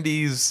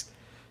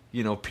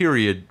 70s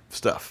period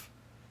stuff.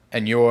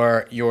 And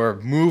your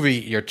movie,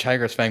 your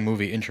Tiger's Fang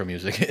movie intro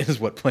music is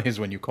what plays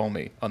when you call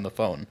me on the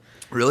phone.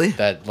 Really?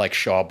 That like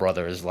Shaw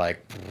Brothers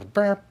like.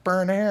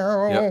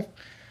 Yep.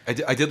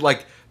 I did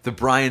like the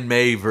Brian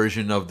May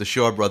version of the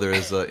Shaw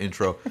Brothers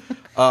intro.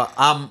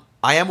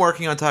 I am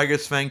working on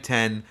Tiger's Fang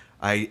 10.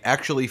 I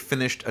actually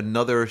finished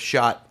another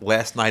shot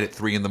last night at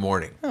 3 a.m.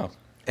 Oh.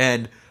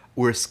 And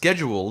we're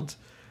scheduled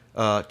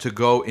to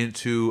go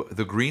into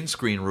the green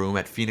screen room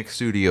at Phoenix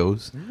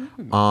Studios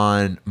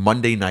on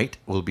Monday night.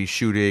 We'll be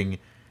shooting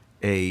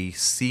a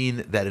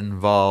scene that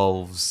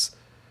involves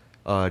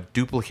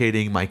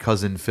duplicating my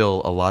cousin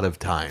Phil a lot of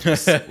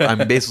times.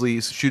 I'm basically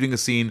shooting a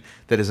scene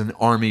that is an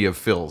army of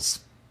Phils.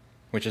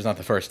 Which is not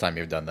the first time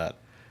you've done that.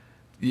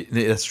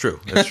 That's true.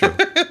 That's true.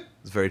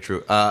 It's very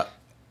true.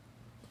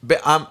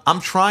 But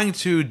I'm trying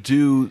to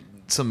do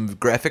some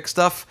graphic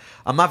stuff.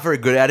 I'm not very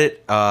good at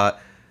it. I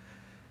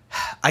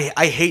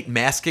hate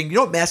masking. You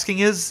know what masking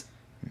is?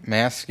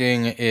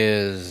 Masking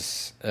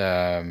is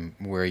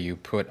where you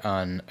put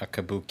on a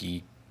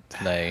kabuki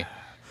play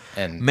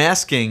And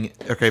masking.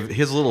 Okay,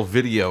 here's a little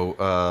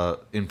video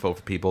info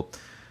for people.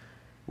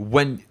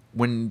 When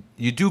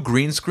you do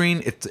green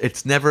screen,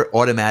 it's never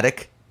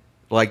automatic.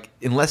 Like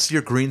unless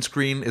your green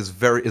screen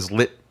is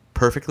lit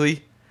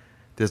perfectly,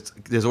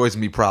 there's always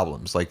gonna be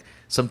problems. Like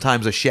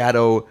sometimes a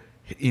shadow,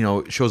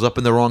 shows up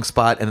in the wrong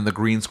spot, and then the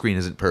green screen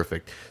isn't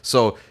perfect.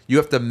 So you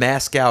have to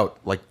mask out,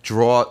 like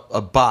draw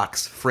a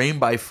box frame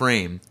by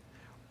frame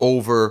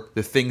over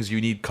the things you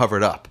need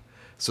covered up.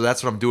 So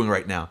that's what I'm doing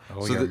right now.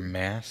 Oh, so you're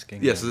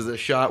masking. Yeah, so there's a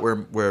shot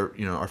where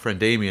our friend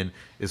Damien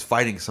is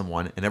fighting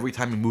someone, and every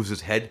time he moves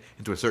his head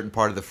into a certain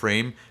part of the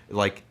frame,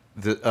 like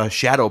a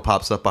shadow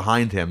pops up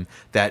behind him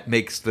that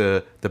makes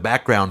the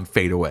background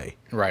fade away.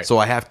 Right. So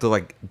I have to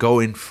like go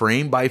in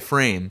frame by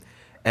frame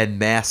and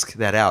mask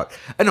that out.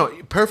 I know,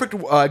 perfect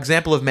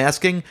example of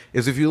masking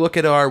is if you look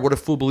at our What a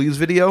Fool Believes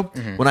video,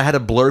 when I had to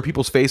blur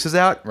people's faces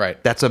out,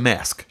 Right. that's a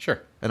mask. Sure.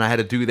 And I had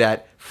to do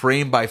that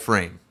frame by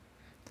frame.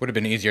 Would have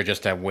been easier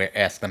just to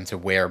ask them to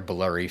wear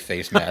blurry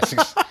face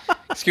masks.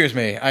 Excuse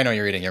me, I know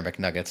you're eating your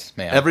McNuggets,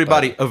 man.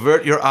 Everybody,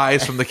 avert your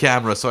eyes from the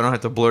camera so I don't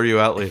have to blur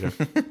you out later.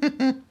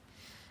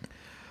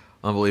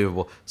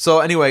 Unbelievable. So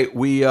anyway,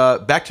 we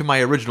back to my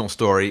original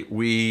story.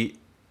 We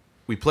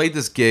played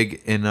this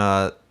gig in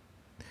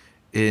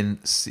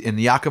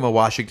Yakima,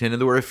 Washington, and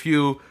there were a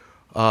few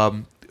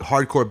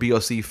hardcore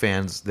BOC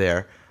fans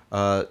there.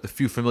 A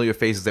few familiar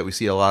faces that we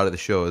see at a lot of the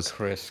shows.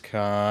 Chris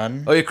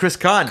Kahn. Oh yeah, Chris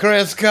Kahn.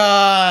 Chris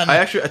Kahn!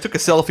 I took a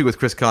selfie with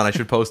Chris Kahn. I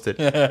should post it.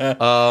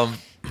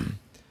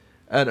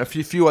 And a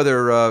few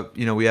other,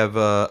 we have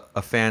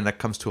a fan that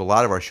comes to a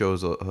lot of our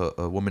shows,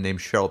 a woman named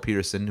Cheryl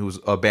Peterson, who's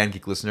a Band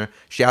Geek listener.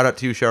 Shout out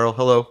to you, Cheryl.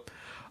 Hello.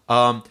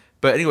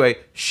 But anyway,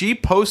 she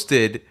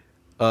posted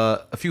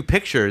a few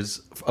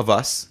pictures of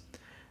us,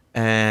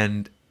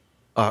 and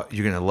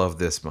you're going to love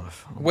this,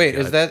 Muff. Oh Wait,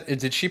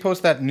 did she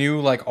post that new,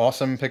 like,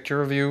 awesome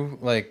picture of you?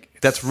 Like,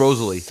 That's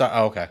Rosalie.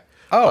 Oh, okay.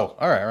 Oh,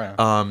 all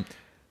right.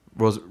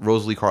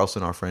 Rosalie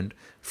Carlson, our friend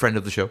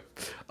of the show.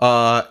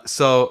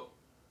 So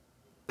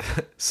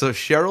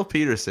Cheryl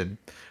Peterson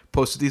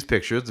posted these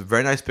pictures,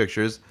 very nice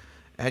pictures,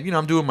 and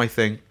I'm doing my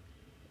thing.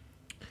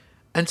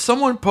 And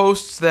someone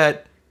posts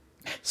that,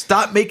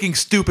 stop making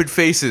stupid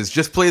faces,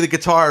 just play the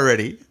guitar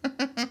already.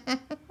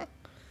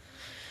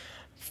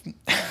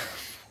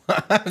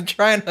 I'm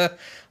trying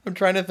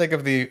to think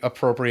of the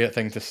appropriate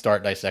thing to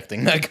start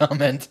dissecting that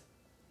comment.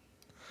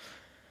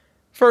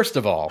 First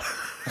of all,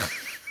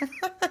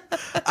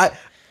 all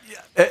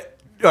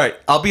right,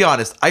 I'll be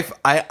honest.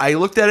 I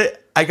looked at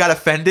it, I got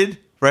offended,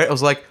 right? I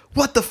was like,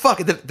 what the fuck?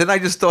 And then I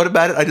just thought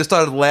about it, I just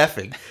started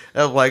laughing.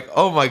 And I'm like,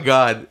 oh my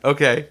God,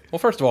 okay. well,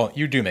 first of all,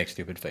 you do make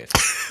stupid faces.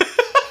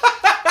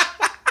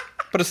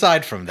 But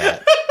aside from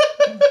that,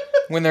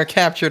 when they're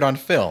captured on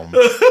film,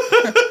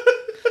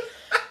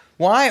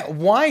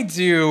 why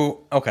do...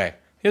 Okay,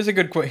 here's a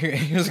good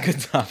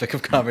topic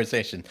of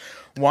conversation.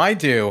 Why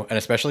do, and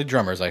especially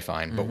drummers I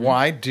find, but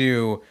why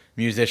do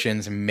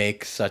musicians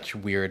make such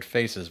weird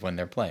faces when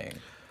they're playing?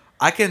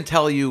 I can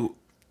tell you,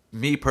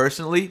 me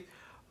personally,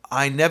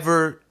 I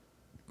never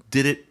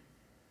did it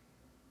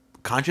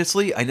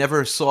consciously. I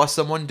never saw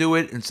someone do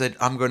it and said,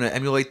 I'm going to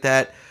emulate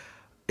that.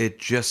 It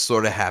just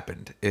sort of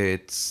happened.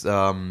 It's,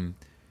 some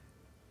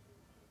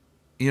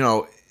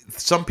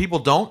people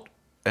don't,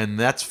 and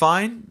that's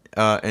fine.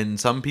 And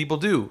some people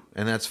do,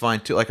 and that's fine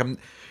too. I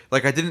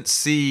didn't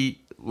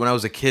see when I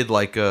was a kid,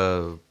 like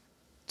a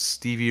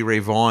Stevie Ray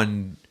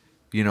Vaughan,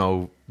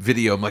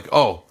 video. I'm like,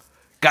 oh,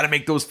 got to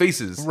make those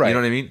faces. Right. You know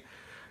what I mean?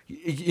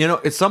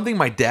 It's something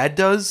my dad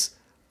does,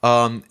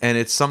 and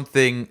it's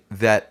something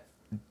that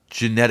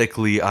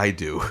genetically I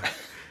do.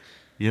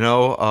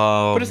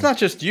 But it's not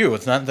just you.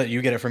 It's not that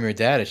you get it from your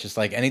dad. It's just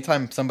like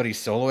anytime somebody's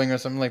soloing or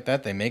something like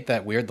that, they make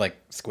that weird, like,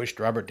 squished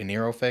Robert De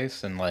Niro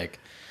face. And, like,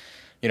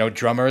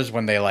 drummers,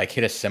 when they, like,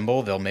 hit a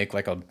cymbal, they'll make,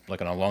 like, an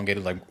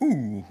elongated, like,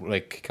 ooh,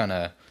 like, kind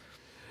of...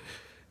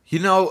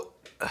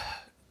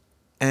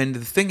 And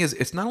the thing is,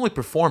 it's not only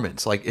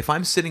performance. Like, if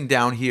I'm sitting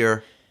down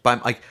here,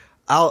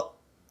 I'll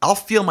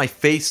feel my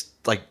face,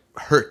 like,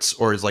 hurts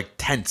or is, like,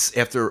 tense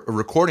after a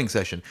recording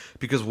session.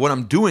 Because when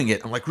I'm doing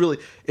it, I'm, like, really...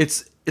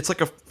 It's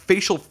like a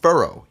facial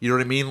furrow. You know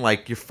what I mean?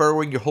 Like, you're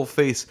furrowing your whole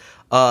face.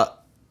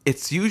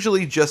 It's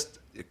usually just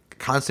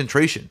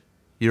concentration.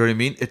 You know what I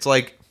mean? It's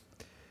like,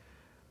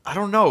 I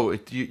don't know.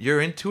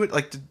 You're into it.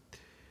 Like,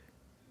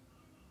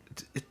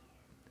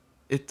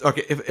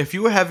 okay, if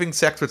you were having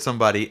sex with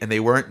somebody and they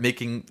weren't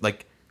making,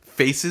 like,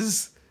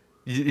 faces,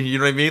 you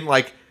know what I mean?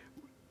 Like,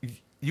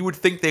 you would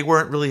think they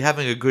weren't really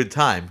having a good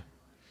time.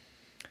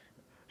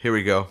 Here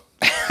we go.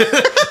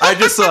 I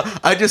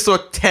just saw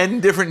 10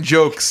 different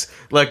jokes,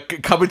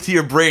 like, coming to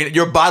your brain.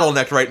 You're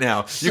bottlenecked right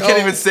now. You can't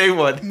even say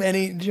one.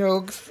 Many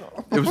jokes.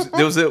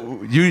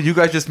 You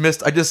guys just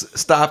missed. I just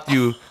stopped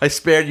you. I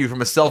spared you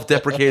from a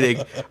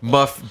self-deprecating,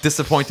 muff,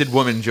 disappointed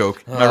woman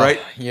joke. Am I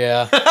right?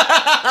 Yeah.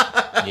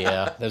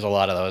 Yeah, there's a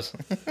lot of those.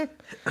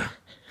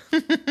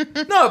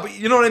 No, but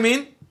you know what I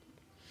mean?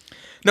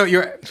 No,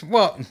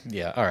 well,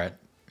 yeah, all right.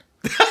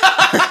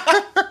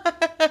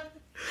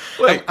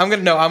 Wait. I'm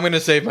gonna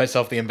save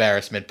myself the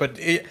embarrassment. But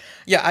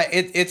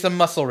it's a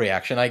muscle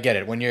reaction. I get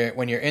it. When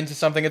you're into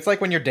something, it's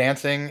like when you're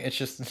dancing. It's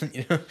just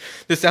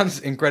this sounds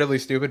incredibly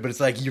stupid, but it's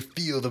like you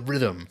feel the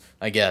rhythm,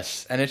 I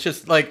guess, and it's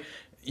just like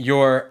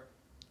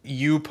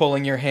you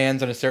pulling your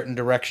hands in a certain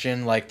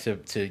direction, like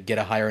to get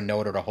a higher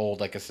note or to hold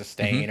like a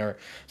sustain or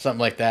something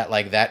like that.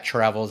 Like that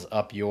travels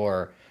up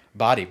your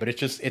body, but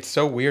it's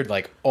so weird.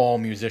 Like all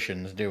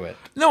musicians do it.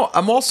 No,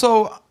 I'm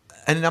also,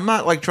 and I'm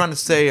not like trying to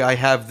say I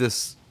have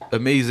this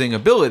amazing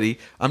ability.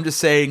 I'm just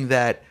saying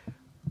that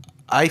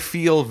I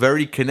feel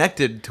very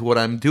connected to what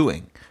I'm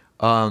doing.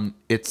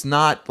 It's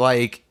not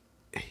like,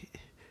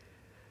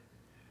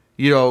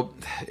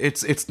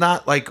 it's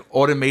not like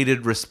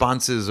automated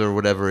responses or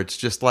whatever. It's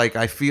just like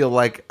I feel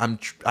like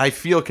I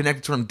feel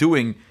connected to what I'm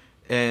doing,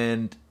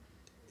 and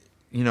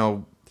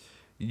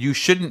you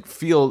shouldn't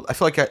feel. I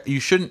feel like you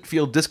shouldn't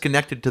feel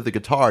disconnected to the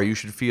guitar. You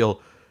should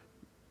feel,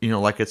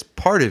 like it's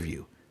part of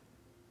you,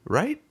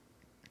 right?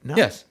 No?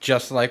 Yes,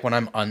 just like when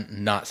I'm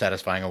not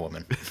satisfying a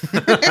woman.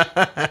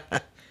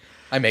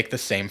 I make the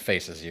same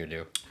face as you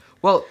do.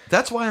 Well,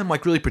 that's why I'm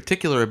like really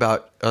particular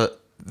about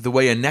the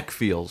way a neck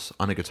feels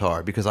on a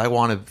guitar, because I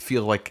want to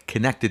feel like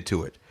connected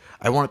to it.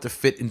 I want it to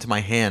fit into my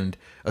hand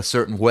a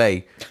certain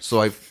way.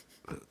 So I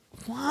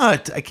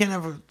can't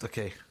ever.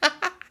 Okay.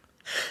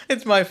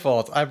 It's my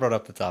fault. I brought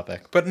up the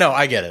topic, but no,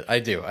 I get it. I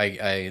do. I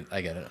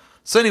get it.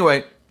 So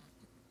anyway,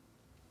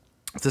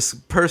 this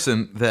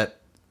person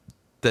that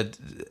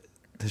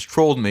has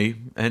trolled me,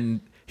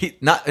 and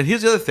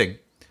here's the other thing.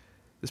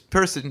 This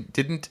person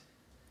didn't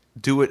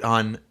do it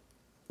on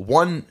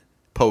one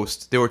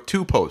post. There were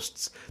two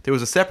posts. There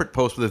was a separate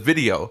post with a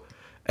video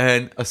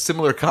and a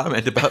similar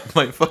comment about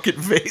my fucking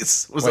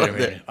face was Wait on a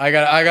minute. there. I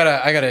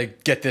gotta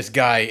get this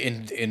guy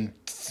in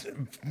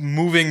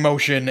moving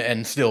motion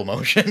and still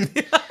motion.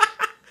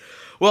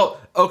 Well,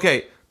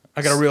 okay.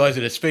 I gotta realize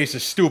that his face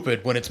is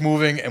stupid when it's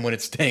moving and when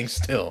it's staying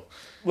still.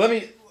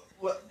 Okay.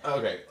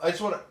 I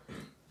want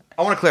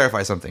to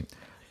clarify something.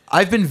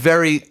 I've been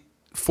very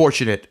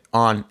fortunate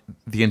on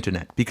the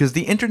internet because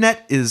the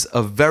internet is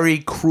a very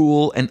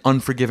cruel and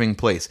unforgiving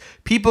place.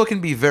 People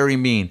can be very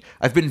mean.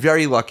 I've been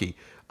very lucky.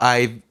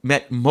 I've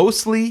met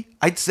mostly,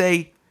 I'd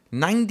say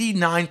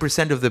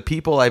 99% of the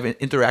people I've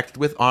interacted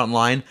with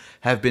online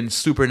have been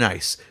super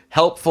nice,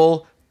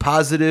 helpful,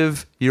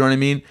 positive, you know what I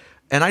mean?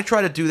 And I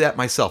try to do that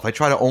myself. I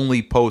try to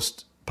only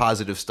post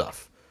positive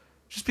stuff.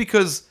 Just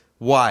because,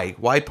 why?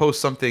 Why post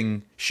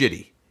something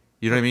shitty?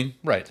 You know what I mean?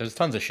 Right. There's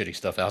tons of shitty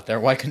stuff out there.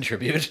 Why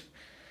contribute?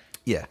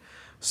 Yeah.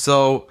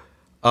 So,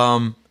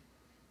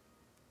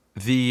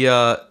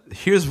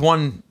 here's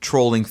one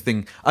trolling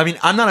thing. I mean,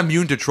 I'm not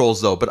immune to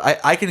trolls though, but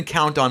I can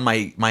count on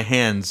my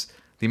hands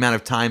the amount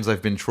of times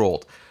I've been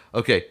trolled.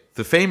 Okay,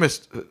 the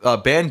famous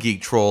Band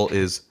Geek troll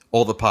is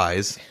All the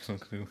Pies.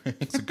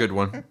 It's a good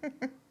one.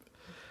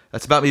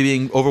 That's about me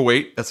being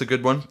overweight. That's a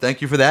good one.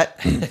 Thank you for that.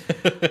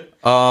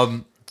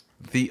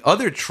 The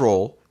other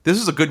troll, this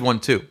is a good one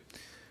too.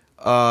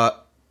 I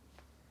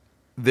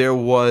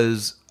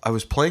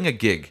was playing a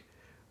gig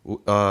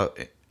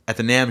at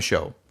the NAMM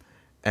show,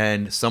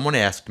 and someone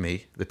asked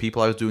me, the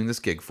people I was doing this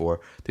gig for,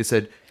 they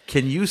said,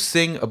 "Can you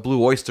sing a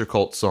Blue Oyster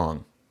Cult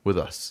song with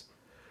us?"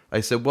 I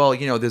said, "Well,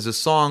 there's a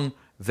song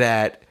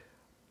that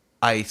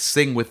I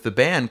sing with the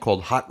band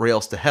called Hot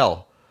Rails to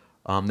Hell.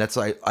 That's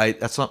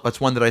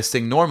one that I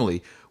sing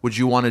normally. Would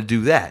you want to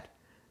do that?"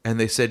 And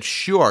they said,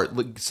 "Sure.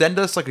 Send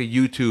us like a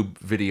YouTube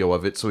video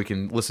of it so we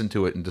can listen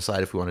to it and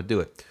decide if we want to do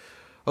it."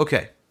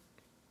 Okay.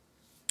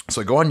 So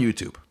I go on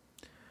YouTube.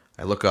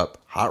 I look up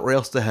Hot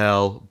Rails to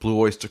Hell, Blue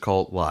Oyster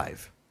Cult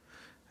live.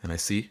 And I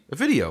see a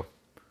video.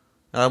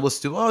 And I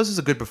listen to, this is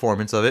a good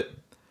performance of it.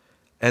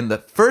 And the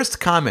first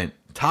comment,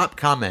 top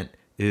comment,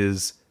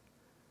 is,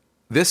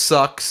 "This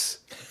sucks."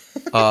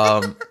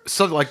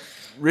 So like,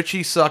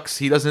 Richie sucks.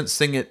 He doesn't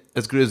sing it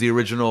as good as the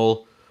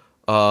original.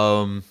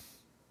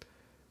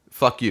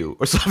 Fuck you.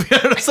 Or something.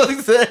 I don't know,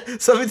 something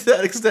to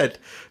that extent.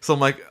 So I'm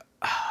like,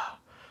 I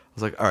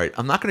was like, all right,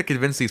 I'm not going to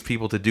convince these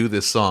people to do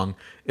this song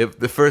if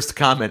the first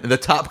comment and the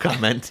top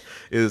comment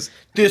is,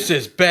 "This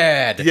is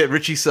bad." Yeah,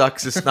 Richie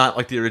sucks. It's not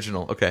like the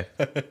original. Okay.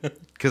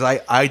 Because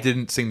I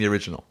didn't sing the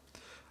original,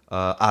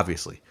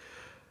 obviously.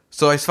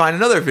 So I find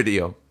another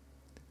video.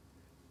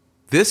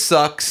 "This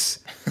sucks.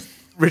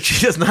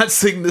 Richie does not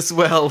sing this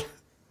well.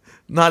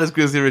 Not as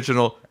good as the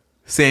original.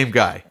 Same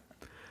guy."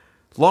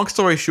 Long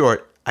story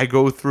short, I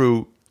go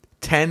through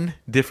 10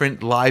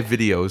 different live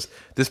videos.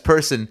 This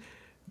person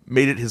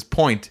made it his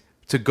point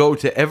to go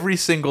to every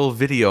single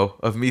video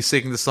of me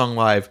singing the song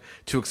live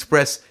to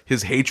express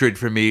his hatred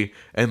for me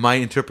and my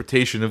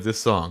interpretation of this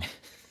song.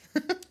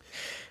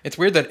 It's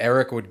weird that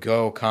Eric would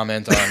go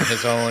comment on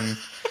his own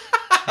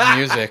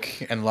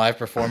music and live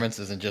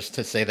performances and just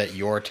to say that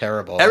you're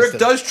terrible. Eric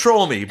does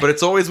troll me, but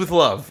it's always with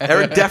love.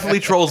 Eric definitely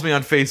trolls me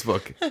on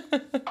Facebook.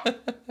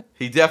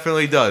 He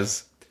definitely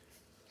does.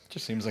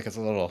 Just seems like it's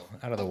a little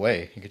out of the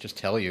way. He could just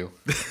tell you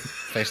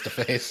face to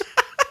face.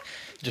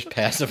 Just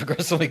passive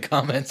aggressively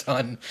comments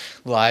on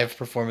live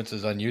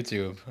performances on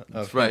YouTube.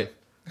 That's right.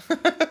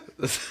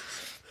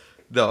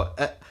 No,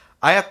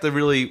 I have to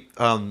really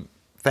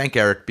thank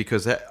Eric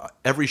because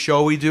every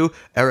show we do,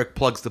 Eric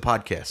plugs the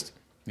podcast.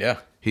 Yeah.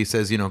 He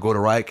says, go to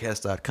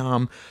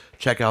riotcast.com,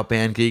 check out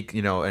Band Geek,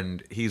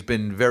 and he's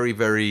been very,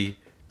 very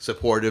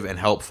supportive and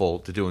helpful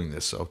to doing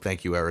this. So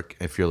thank you, Eric,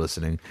 if you're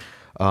listening.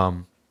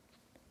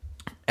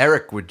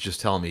 Eric would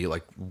just tell me,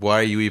 like, why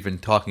are you even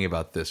talking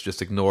about this?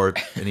 Just ignore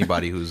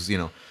anybody who's,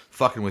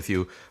 fucking with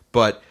you.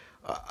 But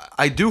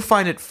I do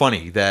find it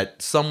funny that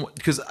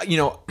because,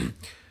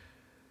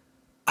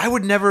 I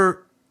would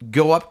never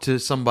go up to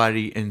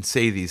somebody and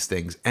say these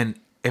things. And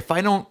if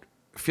I don't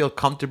feel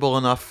comfortable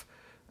enough,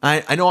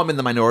 I know I'm in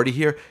the minority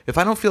here. If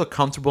I don't feel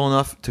comfortable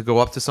enough to go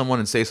up to someone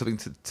and say something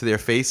to their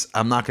face,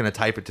 I'm not going to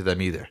type it to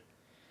them either.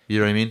 You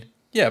know what I mean?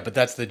 Yeah, but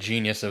that's the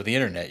genius of the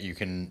internet. You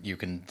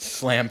can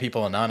slam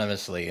people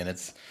anonymously, and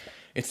it's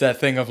that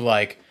thing of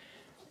like,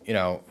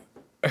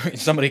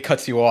 somebody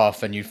cuts you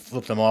off and you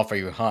flip them off, or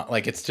you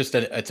like it's just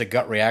it's a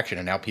gut reaction,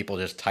 and now people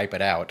just type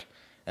it out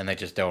and they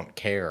just don't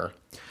care.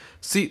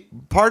 See,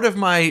 part of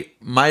my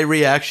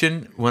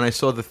reaction when I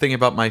saw the thing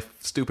about my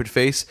stupid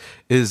face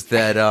is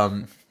that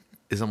I'm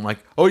like,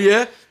 oh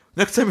yeah,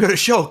 next time you're at a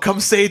show, come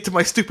say it to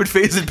my stupid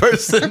face in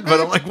person.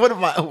 But I'm like, what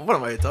am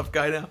I, a tough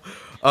guy now?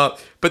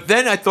 But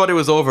then I thought it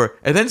was over,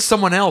 and then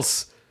someone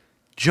else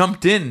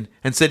jumped in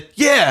and said,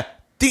 yeah,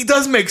 he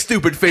does make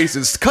stupid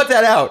faces. Cut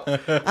that out.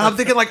 And I'm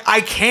thinking, like,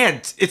 I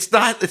can't. It's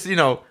not,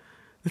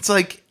 it's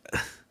like,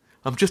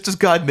 I'm just as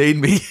God made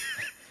me.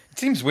 It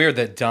seems weird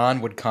that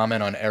Don would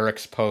comment on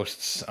Eric's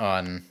posts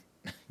on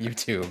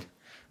YouTube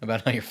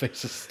about how your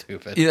face is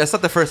stupid. That's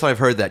not the first time I've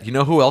heard that. You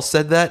know who else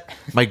said that?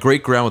 My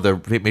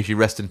great-grandmother, may she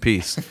rest in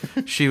peace.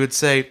 She would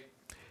say,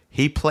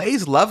 he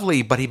plays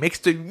lovely, but he makes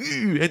the and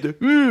the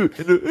and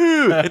the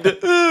and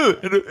the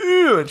and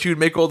the and she would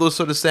make all those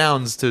sort of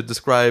sounds to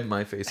describe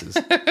my faces.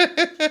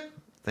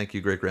 Thank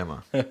you, great-grandma.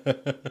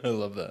 I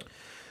love that.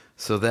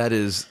 So that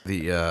is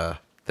the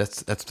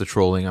that's the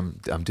trolling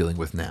I'm dealing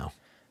with now.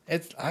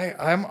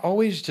 I'm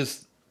always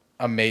just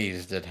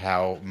amazed at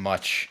how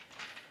much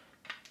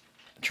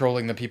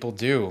trolling the people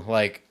do.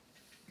 Like,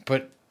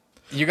 but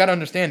you got to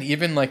understand,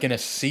 even like in a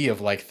sea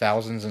of like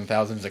thousands and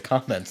thousands of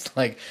comments,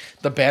 like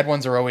the bad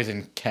ones are always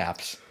in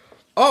caps.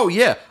 Oh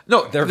yeah,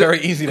 no, they're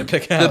very easy to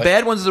pick out. The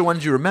bad ones are the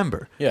ones you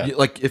remember. Yeah,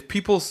 like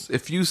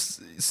if you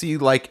see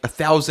like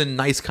 1,000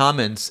 nice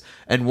comments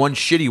and one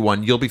shitty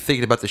one, you'll be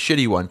thinking about the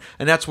shitty one,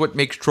 and that's what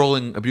makes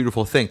trolling a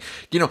beautiful thing.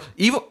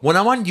 Even when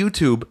I'm on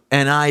YouTube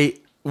and I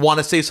want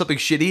to say something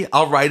shitty,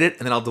 I'll write it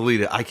and then I'll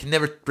delete it. I can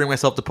never bring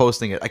myself to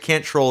posting it. I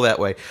can't troll that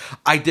way.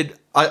 I did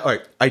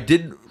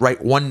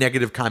write one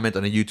negative comment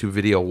on a YouTube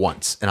video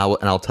once, and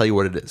I'll tell you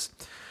what it is.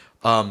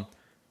 A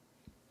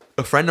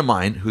friend of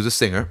mine who's a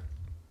singer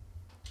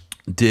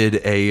did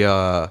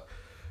a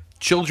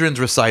children's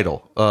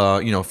recital,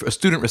 a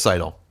student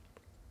recital,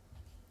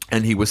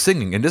 and he was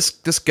singing. And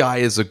this guy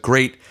is a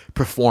great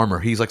performer.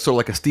 He's like sort of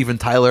like a Steven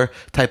Tyler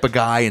type of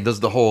guy, and does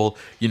the whole,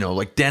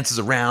 like dances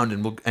around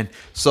and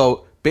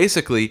so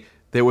basically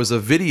there was a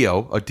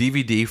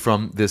DVD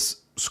from this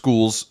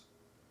school's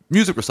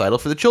music recital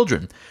for the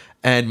children,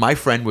 and my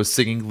friend was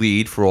singing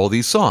lead for all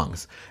these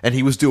songs, and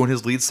he was doing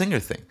his lead singer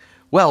thing.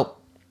 Well,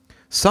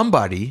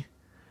 somebody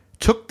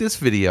took this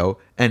video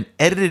and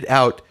edited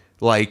out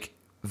like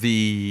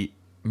the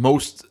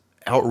most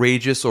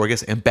outrageous, or I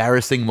guess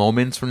embarrassing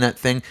moments from that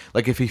thing,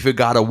 like if he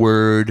forgot a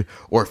word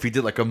or if he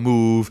did like a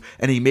move,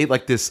 and he made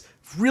like this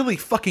really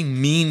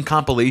fucking mean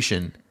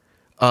compilation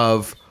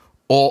of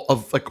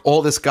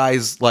all this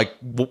guy's like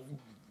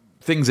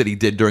things that he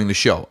did during the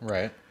show.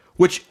 Right.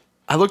 Which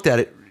I looked at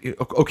it.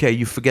 Okay,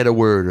 you forget a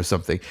word or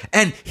something,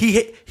 and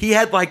he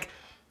had like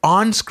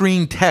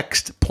on-screen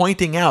text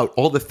pointing out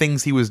all the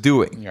things he was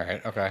doing.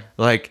 Right, okay.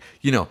 Like,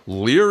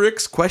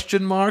 lyrics, ?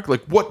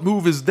 Like, what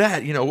move is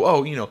that?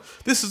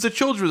 This is a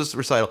children's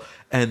recital.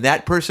 And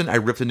that person, I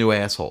ripped a new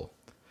asshole.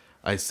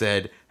 I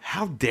said,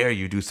 how dare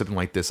you do something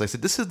like this? I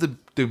said, this is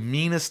the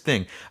meanest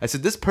thing. I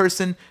said, this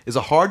person is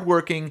a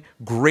hardworking,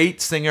 great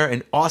singer,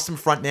 an awesome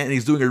frontman, and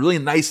he's doing a really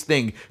nice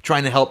thing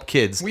trying to help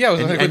kids. Well, yeah,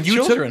 with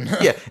children.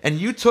 And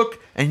you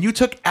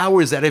took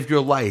hours out of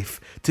your life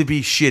to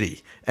be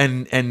shitty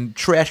and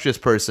trash this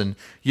person,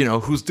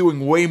 who's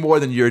doing way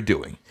more than you're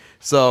doing.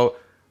 So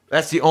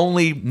that's the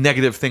only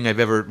negative thing I've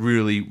ever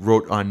really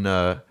wrote on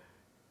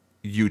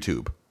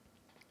YouTube.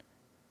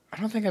 I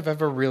don't think I've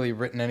ever really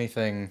written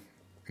anything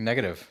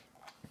negative.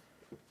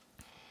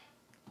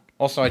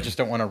 Also, I just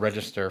don't want to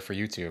register for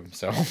YouTube,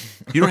 so...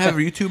 You don't have a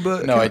YouTube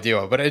account? No, I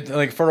do.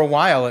 But for a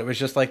while, it was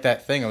just like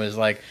that thing. It was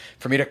like,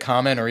 for me to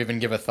comment or even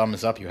give a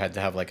thumbs up, you had to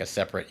have like a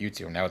separate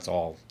YouTube. Now it's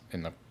all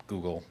in the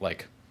Google,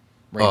 like,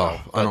 rainbow.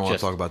 Oh, I don't want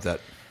to talk about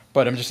that.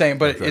 But I'm just saying,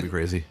 but that'd be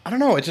crazy. I don't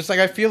know. It's just like,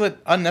 I feel it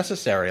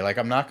unnecessary. Like,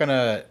 I'm not going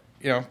to,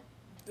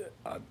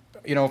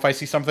 if I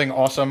see something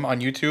awesome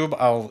on YouTube,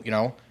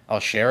 I'll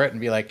share it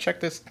and be like,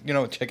 check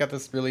out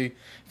this really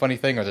funny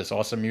thing or this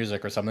awesome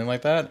music or something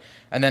like that.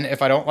 And then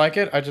if I don't like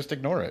it, I just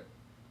ignore it.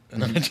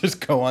 And then I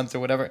just go on to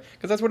whatever.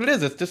 Because that's what it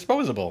is. It's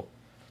disposable.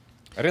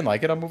 I didn't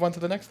like it. I'll move on to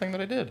the next thing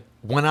that I did.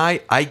 When I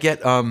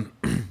get...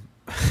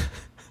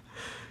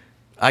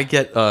 I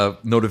get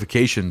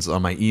notifications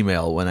on my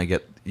email when I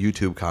get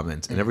YouTube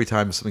comments, and every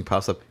time something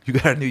pops up, you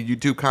got a new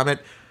YouTube comment.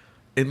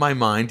 In my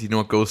mind, you know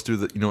what goes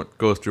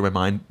through my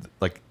mind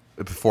like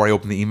before I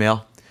open the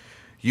email?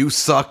 You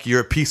suck,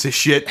 you're a piece of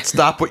shit,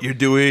 stop what you're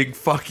doing,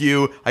 fuck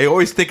you. I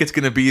always think it's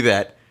gonna be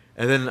that.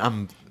 And then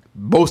I'm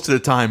most of the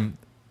time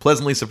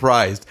pleasantly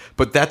surprised.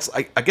 But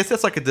I guess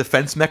that's like a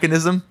defense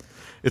mechanism.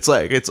 It's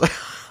like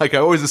I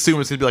always assume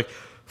it's gonna be like,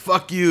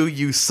 fuck you,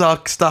 you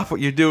suck, stop what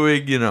you're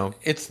doing,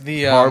 It's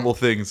the horrible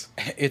things.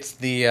 It's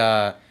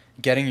the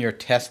getting your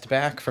test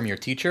back from your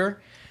teacher,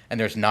 and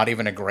there's not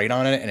even a grade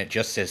on it, and it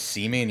just says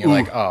 "see me," and you're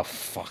like, "Oh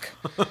fuck!"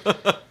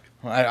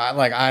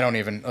 I don't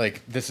even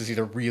like. This is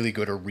either really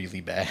good or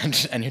really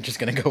bad, and you're just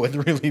gonna go with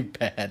really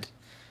bad.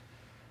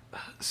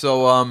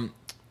 So,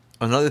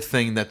 another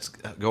thing that's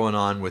going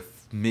on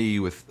with me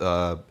with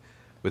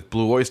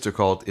Blue Oyster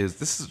Cult is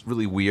this is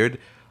really weird.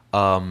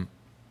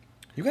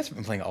 You guys have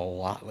been playing a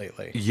lot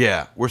lately.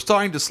 Yeah, we're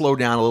starting to slow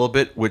down a little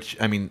bit, which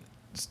I mean,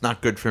 it's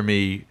not good for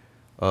me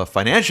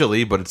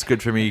financially, but it's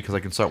good for me because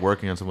I can start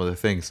working on some other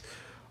things.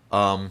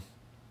 What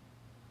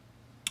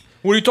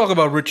are you talking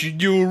about, Richie?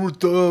 You're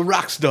a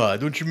rock star.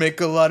 Don't you make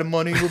a lot of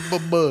money?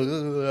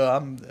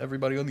 I'm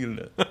everybody on the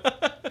internet.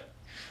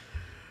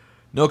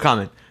 No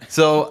comment.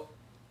 So,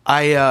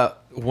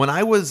 when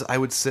I was, I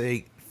would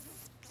say,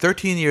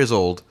 13 years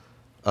old,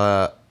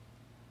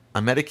 I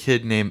met a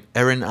kid named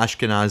Aaron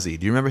Ashkenazi.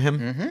 Do you remember him?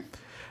 Mm-hmm.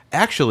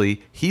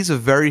 Actually, he's a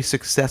very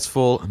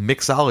successful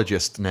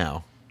mixologist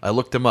now. I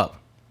looked him up.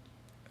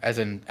 As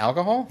in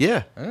alcohol?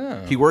 Yeah.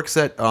 Oh. He works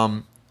at,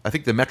 I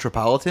think, the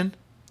Metropolitan.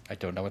 I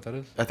don't know what that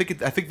is. I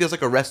think there's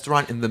like a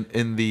restaurant in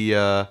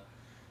the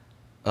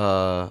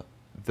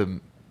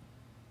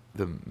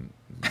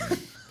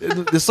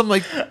there's some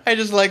like I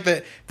just like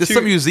that. There's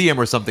some museum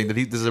or something that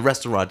there's a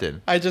restaurant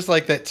in. I just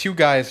like that two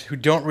guys who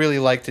don't really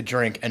like to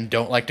drink and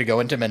don't like to go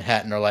into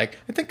Manhattan are like,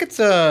 I think it's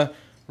a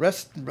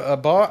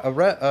bar,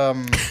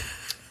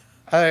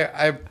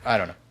 I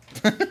don't know.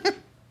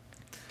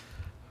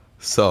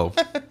 So,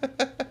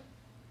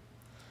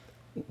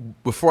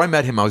 before I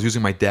met him, I was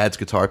using my dad's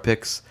guitar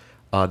picks.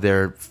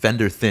 They're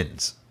Fender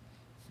Thins.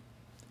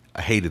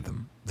 I hated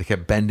them. They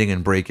kept bending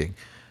and breaking.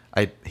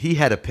 He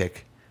had a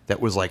pick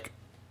that was like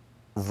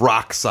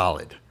rock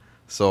solid.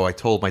 So I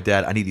told my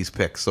dad, I need these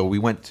picks. So we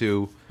went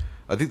to,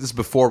 I think this is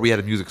before we had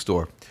a music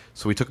store.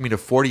 So he took me to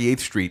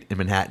 48th Street in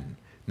Manhattan.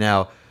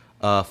 Now,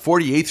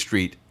 48th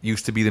Street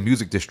used to be the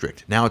music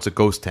district. Now it's a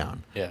ghost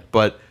town. Yeah.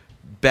 But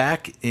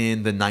back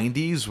in the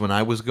 90s when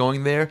I was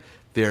going there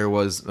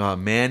was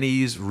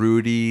Manny's,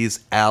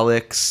 Rudy's,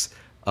 Alex,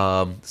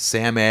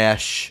 Sam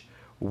Ash,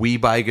 We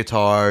Buy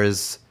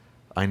Guitars.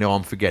 I know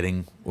I'm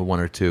forgetting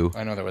one or two.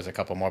 I know there was a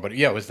couple more, but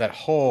yeah, it was that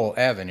whole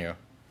avenue.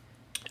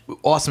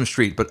 Awesome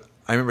street, but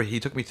I remember he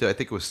took me to, I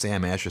think it was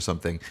Sam Ash or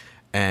something,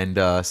 and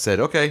said,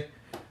 okay,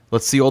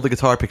 let's see all the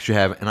guitar picks you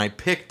have. And I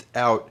picked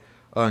out,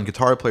 and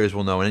guitar players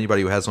will know, and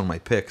anybody who has one of my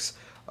picks,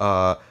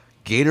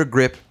 Gator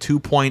Grip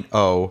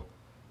 2.0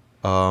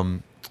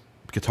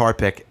 guitar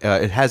pick.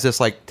 It has this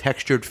like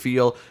textured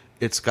feel.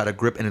 It's got a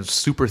grip, and it's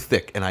super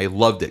thick, and I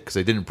loved it because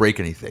I didn't break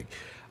anything.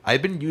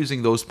 I've been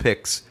using those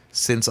picks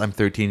since I'm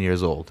 13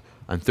 years old.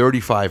 I'm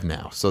 35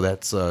 now, so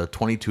that's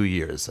 22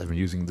 years I've been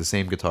using the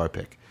same guitar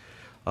pick.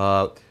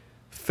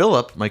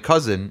 Philip, my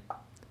cousin,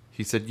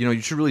 he said,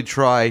 you should really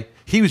try.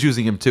 He was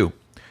using him too.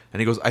 And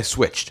he goes, I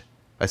switched.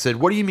 I said,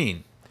 what do you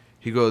mean?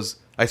 He goes,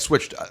 I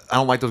switched. I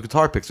don't like those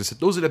guitar picks. I said,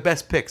 those are the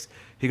best picks.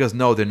 He goes,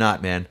 no, they're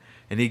not, man.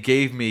 And he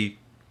gave me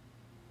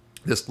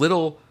this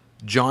little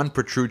John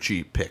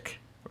Petrucci pick.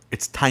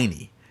 It's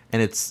tiny.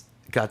 And it's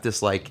got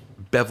this like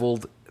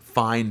beveled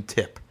fine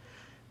tip.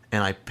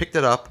 And I picked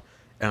it up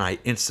and I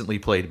instantly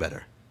played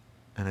better.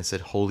 And I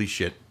said, holy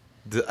shit.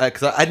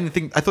 Because I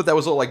thought that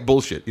was all like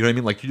bullshit. You know what I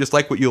mean? Like, you just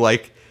like what you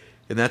like,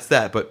 and that's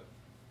that. But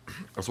I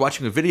was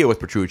watching a video with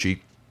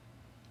Petrucci,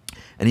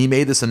 and he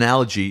made this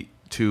analogy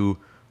to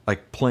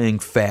like playing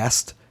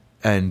fast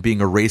and being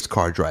a race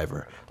car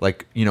driver.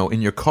 Like,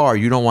 in your car,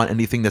 you don't want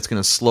anything that's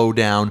going to slow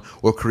down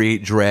or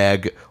create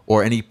drag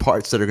or any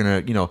parts that are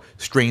going to,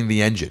 strain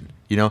the engine.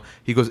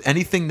 He goes,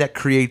 anything that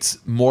creates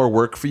more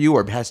work for you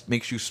or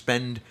makes you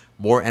spend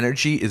more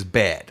energy is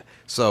bad.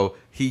 So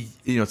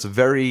it's a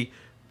very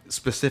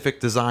specific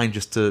design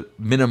just to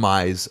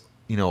minimize,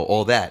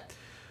 all that.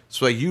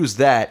 So I used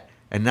that,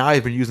 and now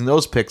I've been using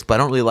those picks, but I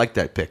don't really like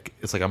that pick.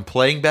 It's like I'm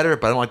playing better,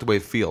 but I don't like the way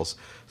it feels.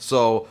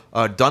 So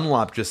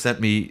Dunlop just sent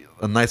me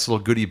a nice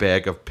little goodie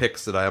bag of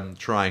picks that I'm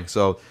trying.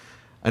 So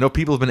I know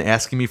people have been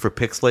asking me for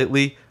picks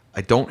lately.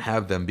 I don't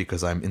have them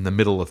because I'm in the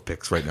middle of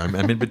picks right now.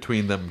 I'm in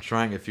between them,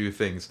 trying a few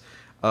things.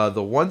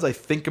 The ones I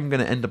think I'm going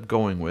to end up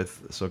going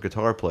with, so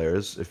guitar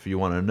players, if you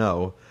want to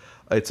know,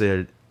 it's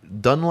a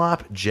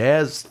Dunlop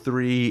Jazz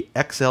 3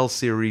 XL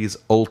Series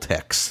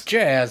Ultex.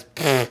 Jazz.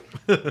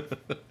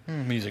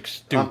 Music's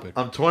stupid.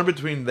 I'm torn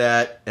between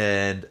that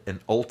and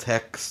an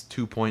Ultex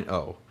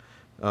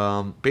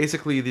 2.0.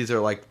 Basically, these are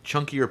like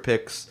chunkier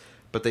picks,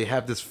 but they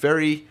have this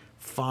very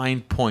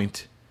fine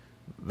point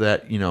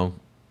that,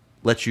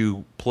 lets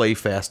you play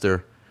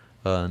faster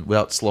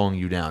without slowing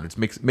you down. It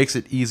makes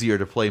it easier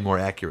to play more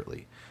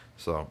accurately.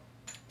 So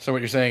So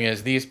what you're saying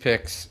is these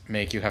picks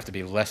make you have to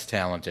be less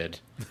talented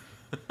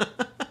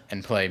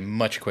and play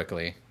much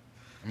quicker.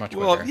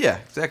 well, yeah,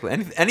 exactly.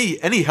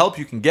 Any help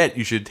you can get,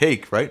 you should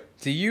take, right?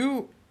 Do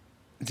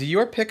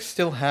your picks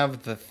still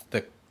have the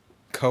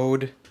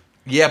code?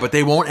 Yeah, but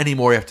they won't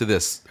anymore after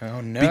this.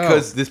 Oh no!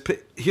 Because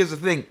here's the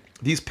thing: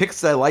 these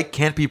picks that I like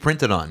can't be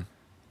printed on.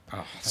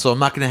 Oh. So I'm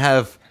not going to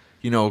have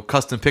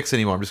custom picks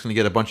anymore. I'm just going to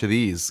get a bunch of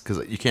these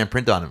because you can't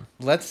print on them.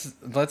 Let's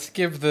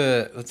give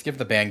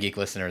the Band Geek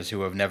listeners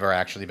who have never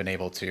actually been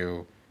able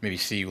to maybe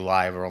see you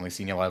live or only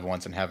seen you live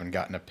once and haven't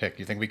gotten a pick.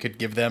 You think we could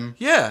give them?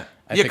 Yeah,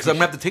 I think because I'm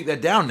going to have to take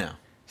that down now.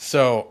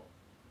 So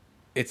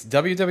it's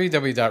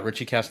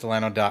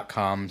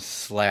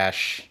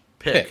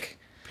www.richiecastellano.com/pick.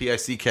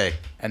 PICK.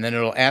 And then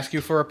it'll ask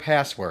you for a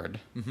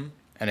password. Mm-hmm.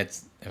 And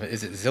is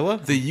it Zilla?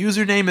 The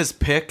username is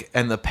Pick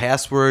and the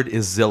password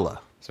is Zilla.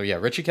 So yeah,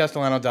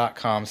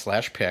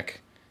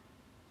 richiecastellano.com/pick.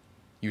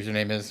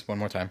 Username is, one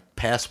more time.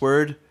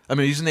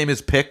 Username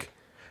is Pick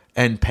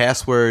and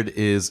password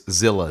is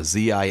Zilla,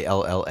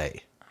 Zilla.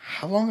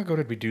 How long ago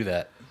did we do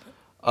that?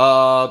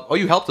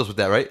 You helped us with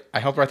that, right?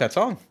 I helped write that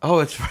song. Oh,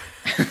 that's right.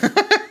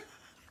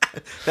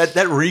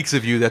 That reeks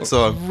of you, that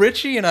song.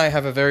 Richie and I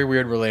have a very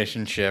weird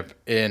relationship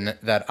in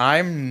that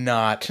I'm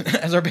not,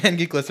 as our Band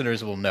Geek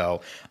listeners will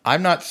know,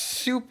 I'm not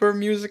super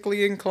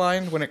musically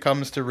inclined when it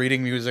comes to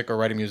reading music or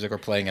writing music or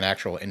playing an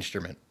actual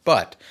instrument.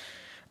 But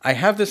I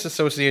have this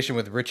association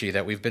with Richie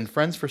that we've been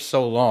friends for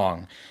so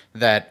long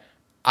that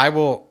I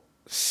will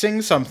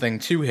sing something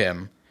to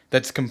him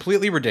that's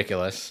completely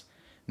ridiculous,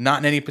 not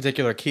in any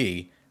particular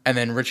key, and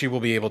then Richie will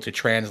be able to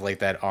translate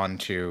that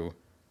onto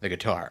the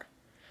guitar.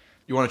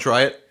 You want to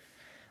try it?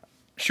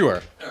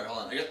 Sure. All right,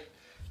 hold on.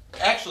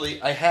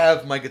 Actually, I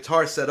have my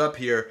guitar set up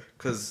here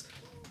because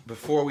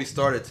before we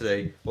started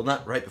today, well,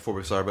 not right before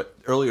we started, but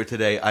earlier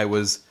today, I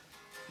was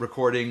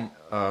recording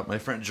my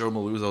friend Joe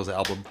Maluzzo's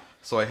album.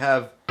 So I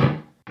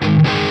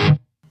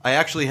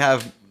actually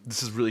have,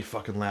 this is really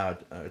fucking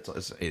loud.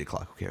 It's 8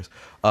 o'clock, who cares?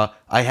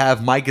 I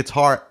have my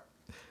guitar,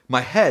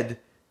 my head,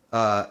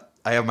 I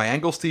have my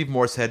Angle Steve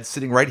Morse head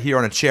sitting right here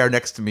on a chair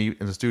next to me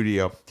in the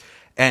studio.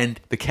 And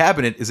the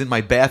cabinet is in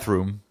my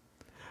bathroom,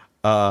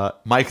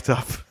 mic'd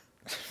up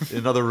in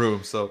another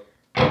room. So,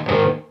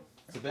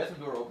 is the bathroom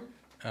door open?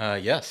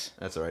 Yes.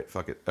 That's all right.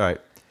 Fuck it. All right.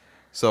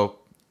 So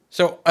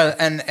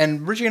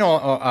and Richie and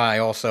I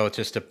also,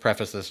 just to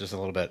preface this just a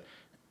little bit,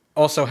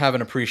 also have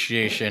an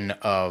appreciation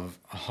of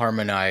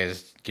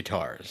harmonized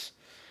guitars.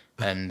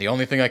 And the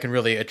only thing I can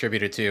really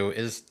attribute it to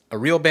is a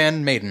real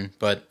band, Maiden,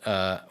 but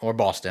or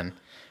Boston,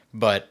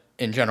 but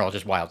in general,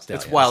 just Wild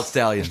Stallions. It's Wild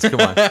Stallions. Come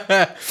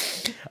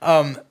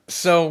on.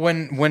 So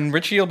when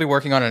Richie will be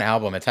working on an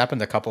album, it's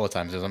happened a couple of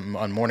times.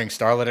 On Morning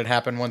Starlet, it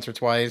happened once or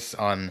twice.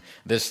 On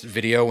this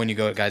video, when you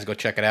guys go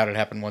check it out, it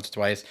happened once or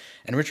twice.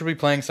 And Richie will be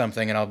playing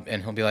something,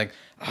 and he'll be like,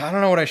 I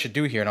don't know what I should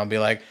do here. And I'll be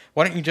like,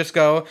 why don't you just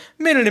go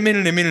minute a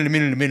minute a minute a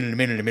minute a minute a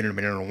minute a minute a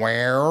minute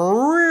where?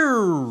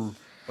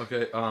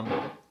 Okay.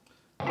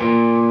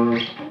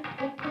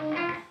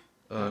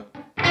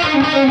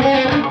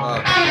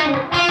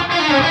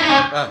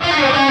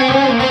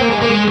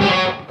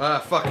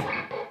 Fuck.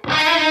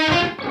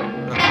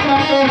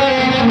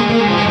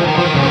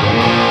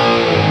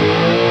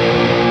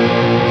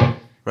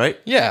 Right?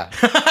 Yeah.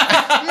 No,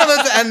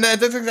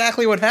 that's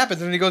exactly what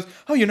happens. And he goes,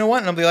 oh, you know what?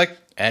 And I'll be like,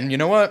 and you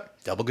know what?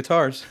 Double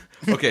guitars.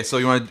 Okay, so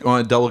you want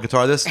to double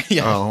guitar this?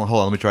 Yeah. Oh,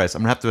 hold on, let me try this.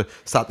 I'm going to have to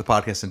stop the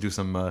podcast and do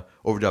some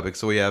overdubbing.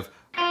 So we have...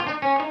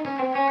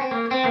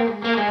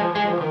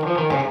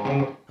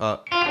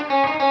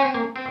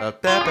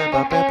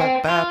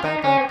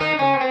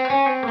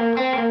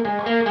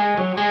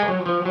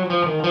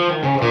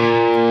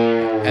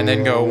 And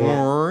then go.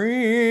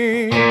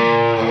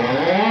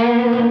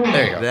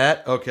 There you go.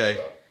 That? Okay.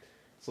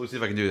 So let's see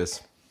if I can do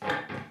this.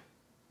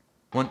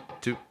 1,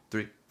 2,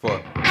 3,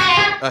 4.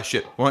 Ah,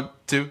 shit. 1,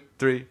 2,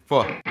 3,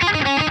 4.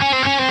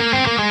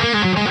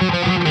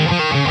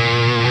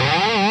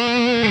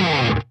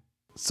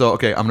 So,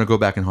 okay, I'm going to go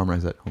back and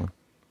harmonize that. Hold on.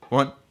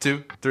 1,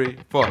 2, 3,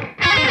 4.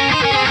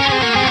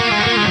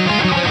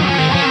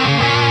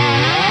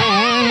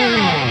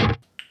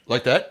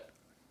 Like that?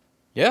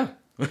 Yeah.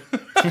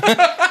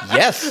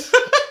 Yes.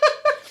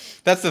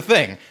 That's the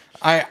thing.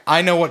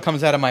 I know what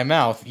comes out of my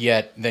mouth,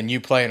 yet then you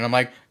play it, and I'm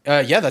like,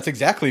 yeah, that's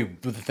exactly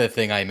the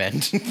thing I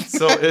meant.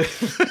 So,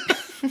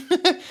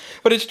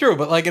 but it's true.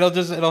 But like,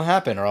 it'll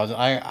happen. Or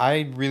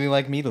I really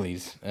like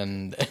Meadleys,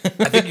 and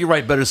I think you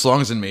write better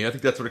songs than me. I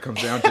think that's what it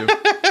comes down to.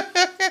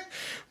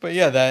 But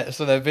yeah, that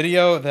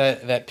video,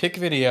 that pick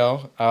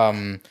video,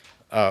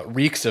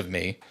 reeks of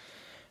me.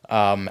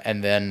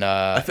 And then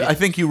I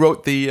think you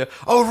wrote the.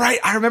 Oh right,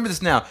 I remember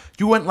this now.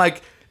 You went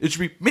like it should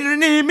be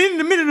dragon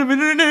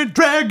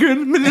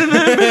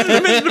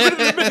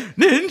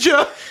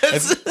ninja.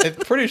 I'm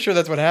pretty sure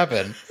that's what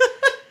happened.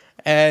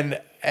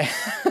 And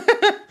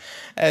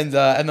And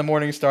the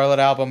Morning Starlet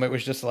album, it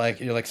was just like,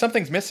 you're like,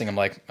 something's missing. I'm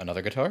like,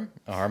 another guitar,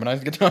 a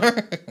harmonized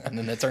guitar, and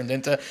then it turned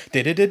into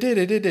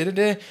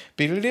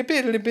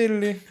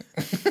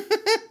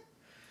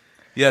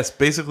Yes,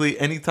 basically,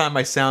 anytime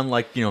I sound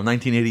like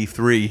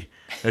 1983,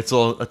 it's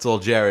all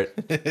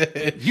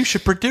Jarrett. You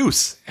should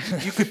produce.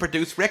 You could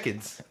produce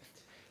records.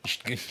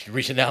 You should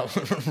release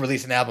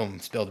an album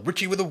spelled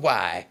Richie with a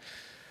Y.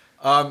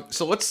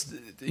 So let's,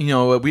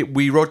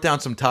 we wrote down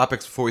some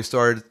topics before we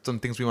started, some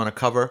things we want to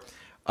cover.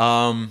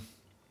 I'm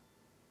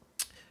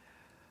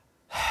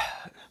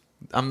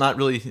not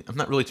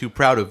really too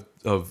proud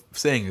of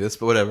saying this,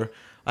 but whatever.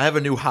 I have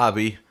a new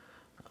hobby.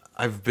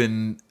 I've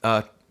been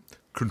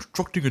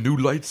constructing a new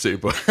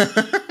lightsaber.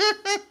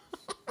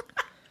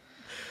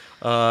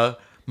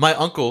 My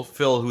uncle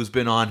Phil, who's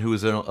been on, who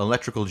is an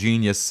electrical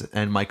genius,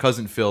 and my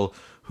cousin Phil,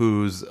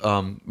 who's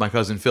my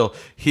cousin Phil,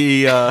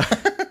 he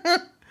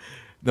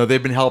no,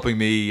 they've been helping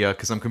me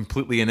because I'm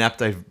completely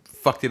inept. I've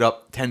fucked it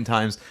up 10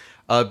 times.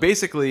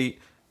 Basically,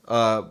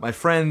 my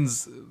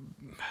friends,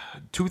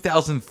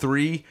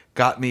 2003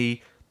 got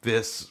me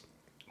this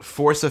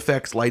Force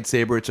Effects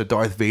lightsaber. It's a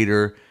Darth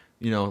Vader,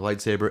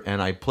 lightsaber,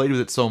 and I played with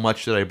it so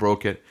much that I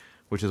broke it,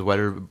 which is what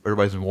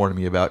everybody's been warning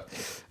me about.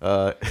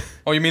 Oh,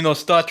 you mean those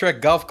Star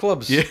Trek golf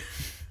clubs? Yeah.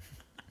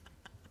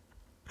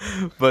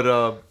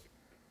 But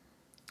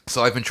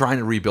so I've been trying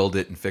to rebuild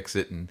it and fix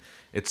it, and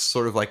it's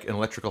sort of like an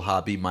electrical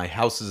hobby. My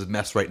house is a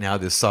mess right now.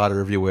 There's solder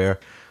everywhere.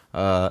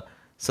 So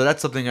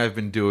that's something I've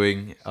been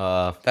doing.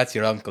 That's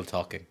your uncle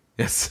talking.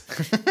 Yes.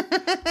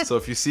 So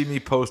if you see me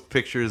post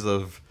pictures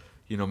of,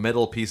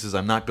 metal pieces,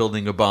 I'm not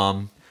building a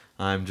bomb.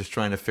 I'm just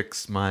trying to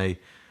fix my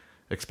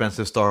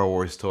expensive Star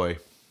Wars toy.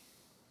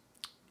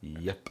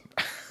 Yep.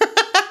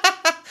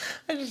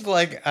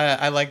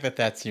 I like that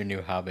that's your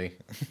new hobby.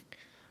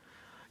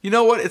 You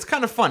know what? It's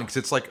kind of fun because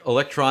it's like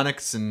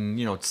electronics and,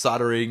 it's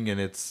soldering and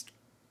it's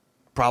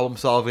problem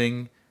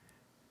solving.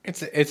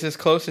 It's as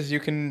close as you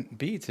can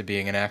be to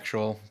being an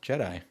actual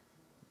Jedi,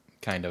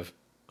 kind of.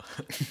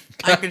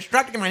 I'm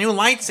constructing my new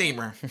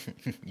lightsaber.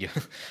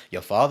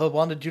 Your father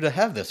wanted you to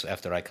have this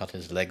after I cut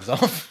his legs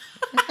off.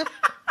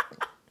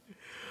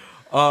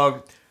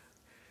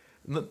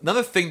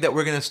 Another thing that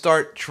we're going to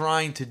start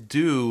trying to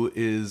do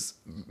is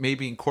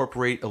maybe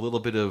incorporate a little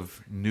bit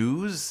of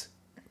news,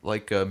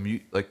 like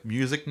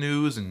music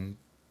news and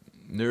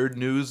nerd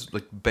news,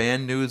 like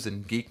band news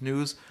and geek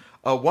news.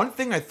 One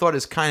thing I thought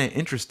is kind of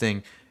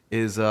interesting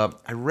is I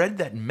read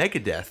that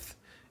Megadeth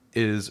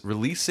is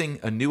releasing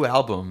a new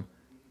album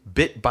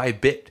bit by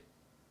bit.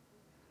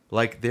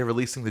 Like they're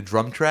releasing the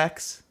drum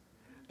tracks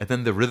and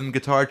then the rhythm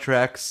guitar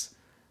tracks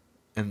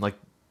and like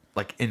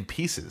in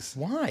pieces.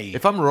 Why?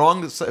 If I'm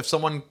wrong, if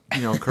someone,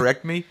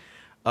 correct me.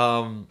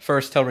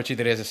 First tell Richie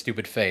that he has a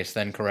stupid face,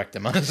 then correct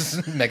him on his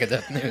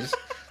Megadeth news.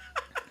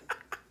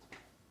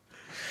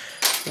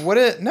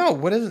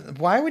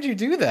 Why would you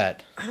do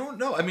that? I don't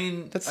know. I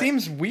mean, that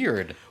seems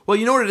weird. Well,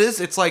 you know what it is?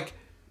 It's like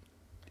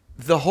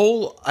the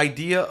whole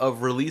idea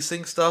of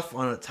releasing stuff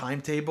on a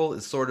timetable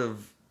is sort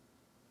of,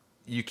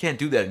 you can't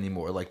do that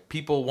anymore. Like,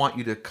 people want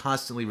you to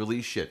constantly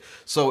release shit.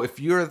 So if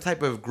you're the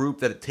type of group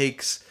that it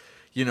takes,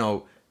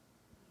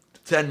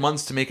 10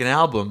 months to make an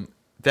album,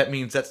 that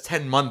means that's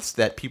 10 months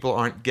that people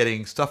aren't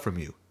getting stuff from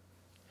you.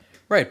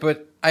 Right,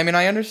 but I mean,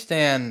 I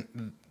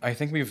understand. I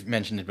think we've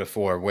mentioned it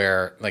before,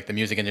 where like the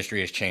music industry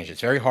has changed.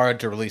 It's very hard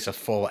to release a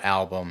full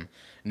album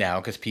now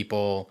because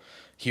people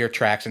hear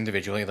tracks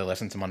individually. They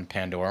listen to them on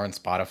Pandora and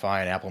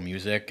Spotify and Apple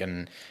Music,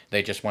 and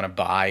they just want to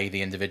buy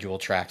the individual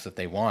tracks that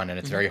they want. And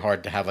it's very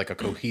hard to have like a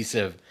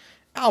cohesive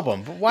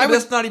album. But why? But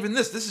that's not even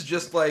this. This is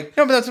just like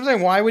no. But that's what I'm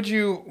saying. Why would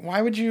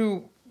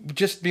you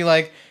just be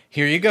like,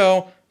 here you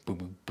go?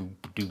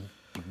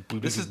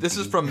 This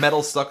is from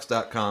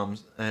MetalSucks.com,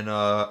 and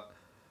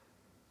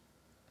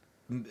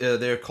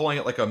they're calling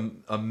it like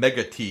a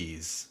mega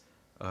tease.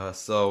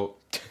 So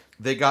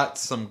they got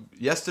some.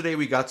 Yesterday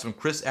we got some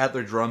Chris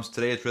Adler drums.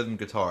 Today it's rhythm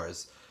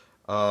guitars.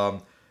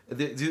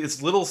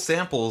 It's little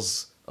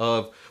samples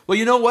of. Well,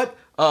 you know what?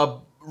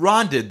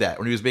 Ron did that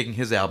when he was making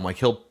his album. Like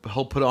he'll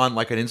put on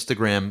like an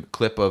Instagram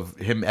clip of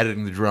him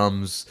editing the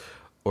drums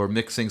or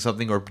mixing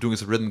something or doing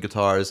some rhythm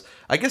guitars.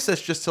 I guess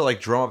that's just to like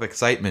drum up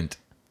excitement.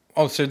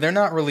 Oh, so they're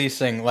not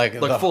releasing like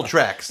full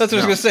tracks. That's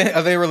what I was gonna say.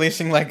 Are they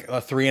releasing like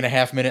a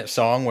 3.5 minute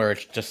song where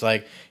it's just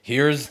like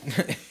here's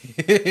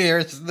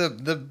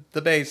the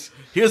bass,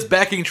 here's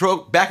backing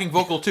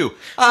vocal too.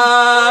 That's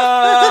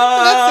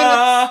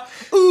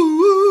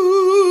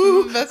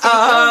what it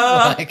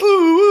sounds like.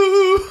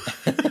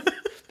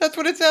 That's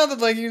what it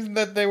sounded like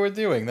that they were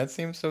doing. That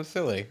seems so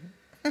silly.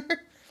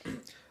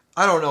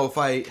 I don't know if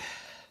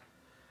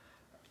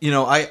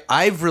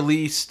I've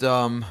released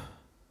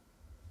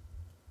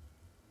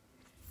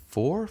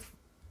four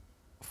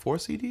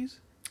CDs.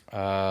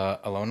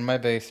 Alone in My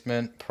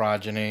Basement,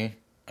 Progeny.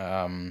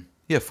 4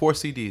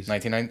 CDs.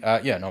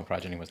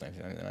 Progeny was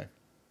 1999.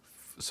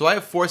 So I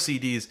have 4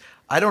 CDs.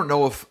 I don't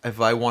know if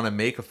I want to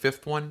make a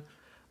 5th one.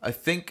 I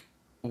think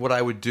what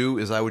I would do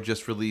is I would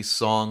just release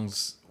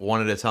songs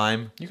one at a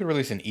time. You could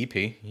release an EP.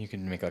 You could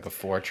make like a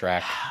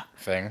 4-track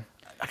thing.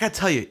 I gotta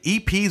tell you,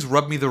 EPs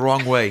rub me the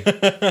wrong way.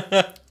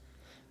 It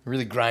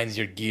really grinds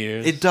your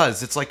gears. It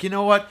does. It's like, you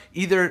know what?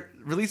 Either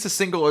release a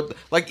single or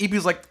like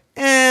EP's like,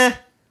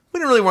 we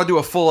don't really want to do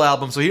a full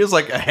album, so here's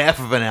like a half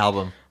of an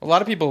album. A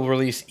lot of people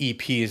release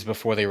EPs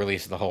before they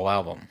release the whole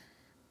album.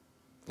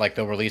 Like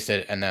they'll release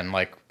it and then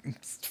like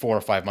 4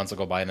 or 5 months will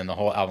go by and then the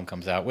whole album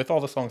comes out with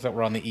all the songs that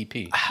were on the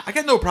EP. I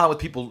got no problem with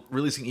people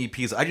releasing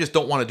EPs. I just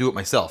don't want to do it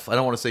myself. I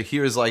don't want to say,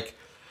 here's like,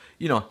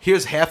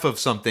 here's half of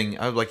something.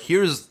 I'm like,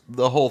 here's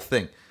the whole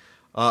thing.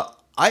 I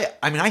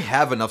mean, I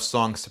have enough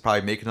songs to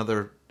probably make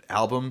another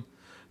album,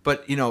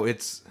 but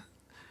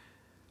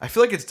I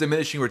feel like it's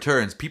diminishing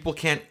returns. People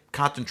can't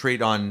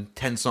concentrate on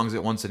 10 songs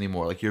at once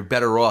anymore. Like, you're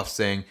better off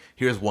saying,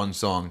 here's one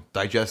song,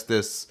 digest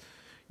this,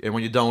 and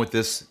when you're done with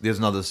this, there's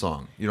another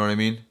song. You know what I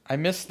mean? I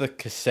miss the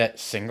cassette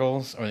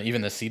singles, or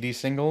even the CD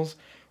singles,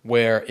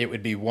 where it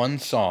would be one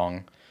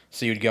song,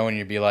 so you'd go and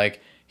you'd be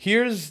like,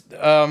 here's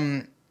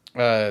Under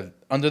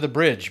the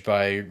Bridge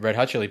by Red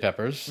Hot Chili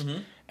Peppers,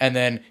 and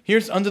then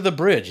here's Under the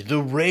Bridge,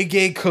 the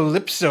Reggae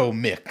Calypso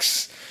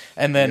mix.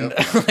 And then,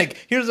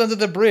 like, here's Under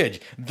the Bridge,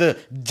 the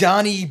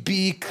Donnie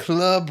B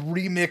Club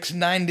Remix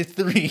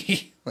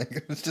 93.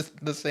 Like, it's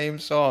just the same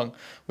song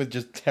with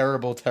just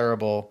terrible,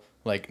 terrible,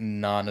 like,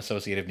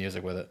 non-associative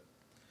music with it.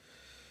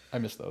 I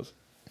miss those.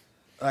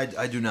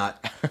 I do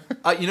not.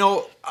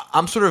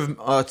 I'm sort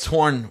of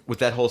torn with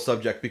that whole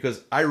subject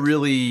because I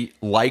really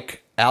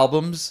like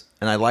albums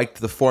and I liked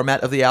the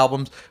format of the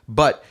albums.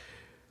 But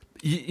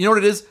you know what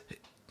it is?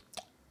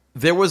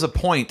 There was a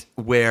point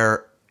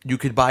where you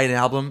could buy an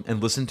album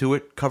and listen to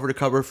it cover to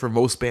cover for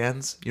most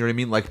bands. You know what I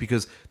mean? Like,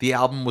 because the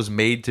album was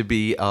made to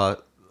be an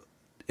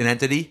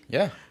entity.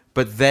 Yeah.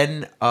 But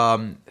then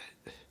I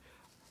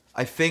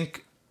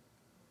think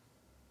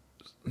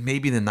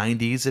maybe in the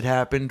 90s it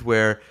happened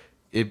where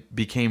it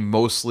became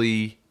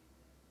mostly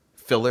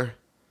filler.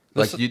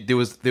 Like, there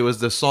was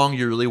the song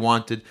you really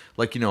wanted.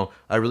 Like,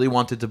 I really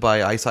wanted to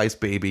buy Ice Ice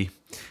Baby,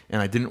 and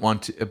I didn't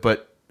want to,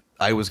 but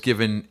I was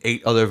given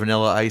 8 other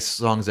Vanilla Ice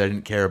songs I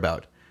didn't care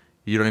about.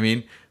 You know what I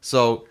mean?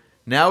 So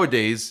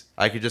nowadays,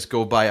 I could just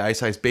go buy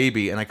Ice Ice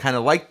Baby, and I kind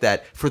of like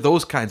that for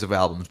those kinds of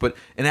albums. But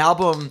an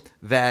album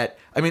that,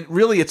 I mean,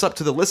 really, it's up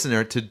to the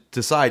listener to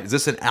decide, is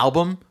this an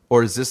album,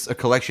 or is this a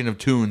collection of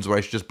tunes where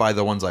I should just buy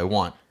the ones I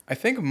want? I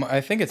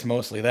think it's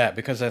mostly that,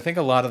 because I think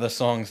a lot of the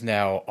songs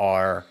now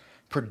are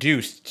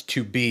produced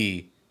to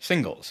be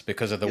singles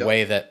because of the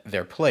way that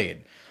they're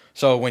played.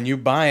 So when you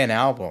buy an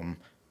album,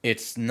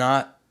 it's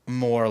not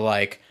more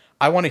like,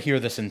 I want to hear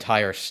this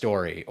entire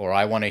story, or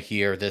I want to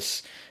hear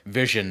this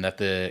vision that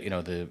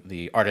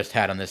the artist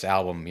had on this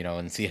album,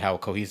 and see how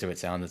cohesive it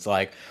sounds. It's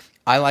like,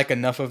 I like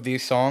enough of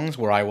these songs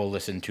where I will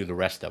listen to the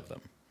rest of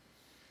them.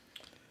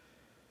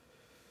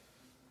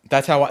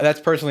 That's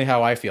personally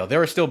how I feel.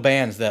 There are still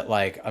bands that,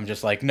 like, I'm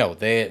just like, no,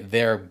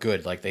 they're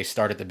good. Like, they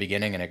start at the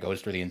beginning and it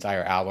goes through the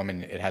entire album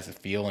and it has a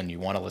feel and you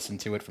want to listen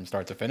to it from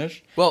start to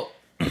finish. Well,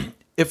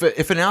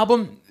 if an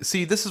album,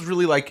 see, this is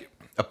really like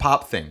a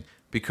pop thing,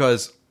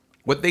 because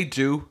what they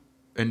do,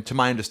 and to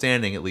my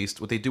understanding at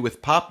least, what they do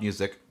with pop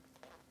music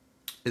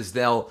is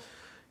they'll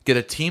get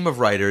a team of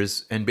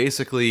writers, and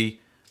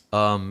basically,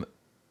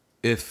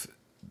 if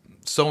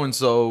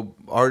so-and-so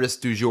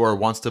artist du jour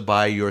wants to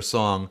buy your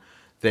song,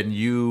 then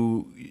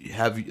you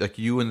have, like,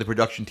 you and the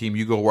production team,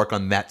 you go work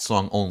on that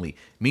song only.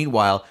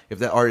 Meanwhile, if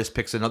that artist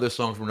picks another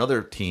song from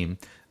another team,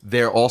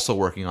 they're also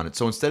working on it.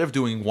 So instead of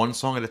doing one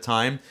song at a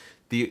time,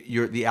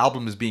 the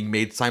album is being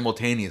made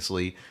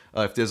simultaneously.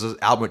 If there's an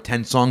album with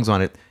 10 songs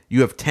on it,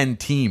 you have 10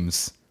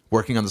 teams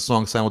working on the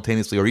song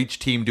simultaneously, or each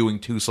team doing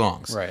 2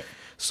 songs. Right.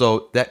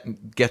 So that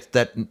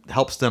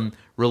helps them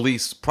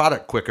release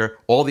product quicker.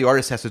 All the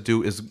artist has to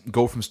do is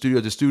go from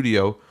studio to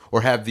studio,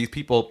 or have these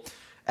people,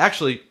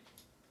 actually,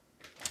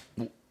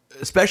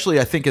 especially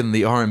I think in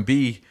the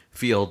R&B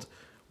field,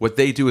 what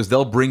they do is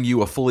they'll bring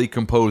you a fully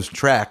composed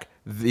track.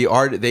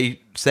 They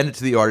send it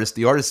to the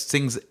artist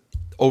sings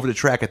over the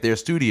track at their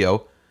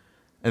studio,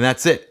 and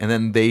that's it. And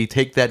then they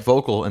take that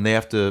vocal and they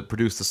have to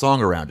produce the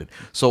song around it.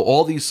 So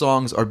all these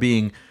songs are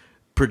being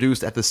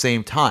produced at the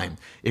same time.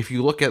 If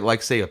you look at,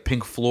 like, say, a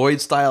Pink Floyd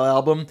style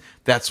album,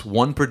 that's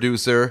one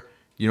producer,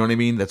 you know what I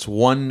mean? That's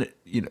one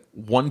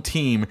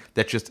team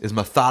that just is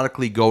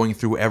methodically going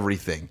through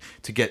everything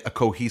to get a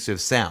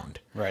cohesive sound.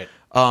 Right.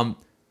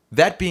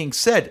 That being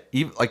said,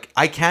 like,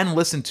 I can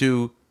listen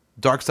to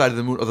Dark Side of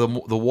the Moon, or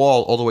the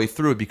Wall, all the way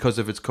through because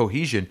of its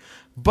cohesion.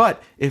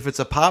 But if it's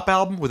a pop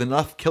album with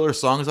enough killer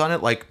songs on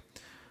it, like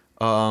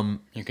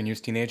you can use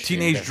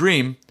Teenage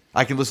Dream,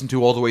 I can listen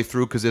to all the way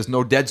through because there's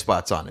no dead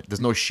spots on it. There's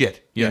no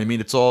shit. You know what I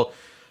mean? It's all,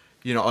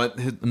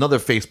 another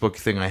Facebook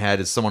thing I had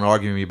is someone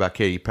arguing with me about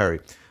Katy Perry.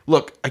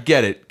 Look, I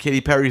get it.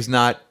 Katy Perry's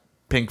not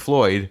Pink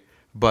Floyd,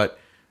 but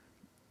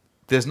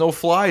there's no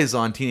flies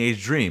on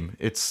Teenage Dream.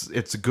 It's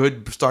a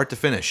good start to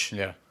finish.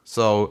 Yeah.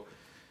 So,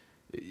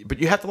 but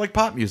you have to like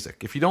pop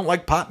music. If you don't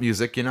like pop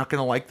music, you're not going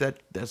to like that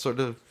sort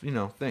of,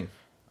 thing.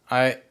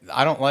 I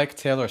don't like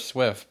Taylor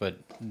Swift, but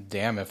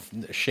damn if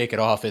Shake It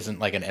Off isn't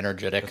like an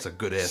energetic... That's a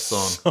good-ass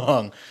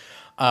song.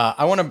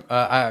 I want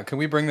to. Can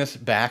we bring this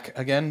back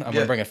again? I'm Yeah.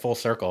 going to bring it full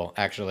circle,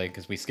 actually,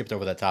 because we skipped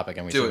over that topic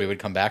and we Do said it. we would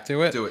come back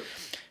to it. Do it.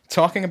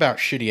 Talking about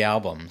shitty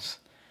albums,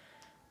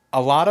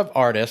 a lot of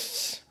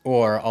artists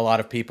or a lot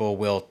of people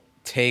will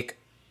take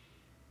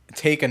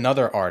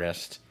another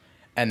artist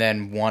and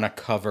then want to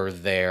cover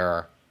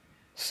their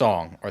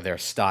song or their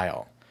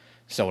style.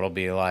 So it'll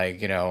be like,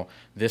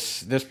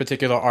 this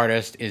particular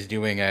artist is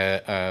doing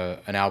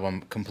an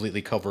album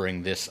completely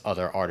covering this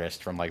other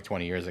artist from like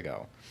 20 years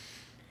ago.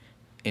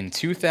 In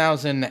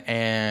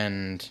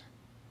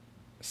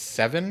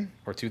 2007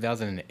 or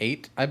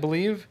 2008, I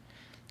believe,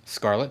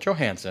 Scarlett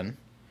Johansson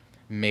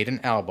made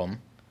an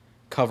album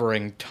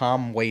covering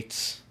Tom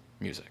Waits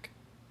music.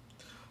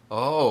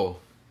 Oh,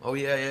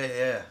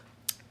 yeah.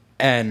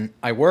 And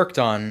I worked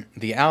on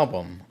the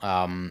album.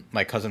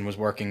 My cousin was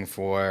working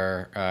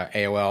for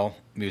AOL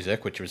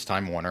Music, which was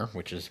Time Warner,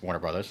 which is Warner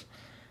Brothers.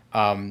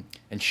 And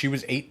she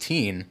was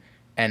 18,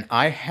 and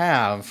I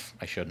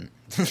shouldn't,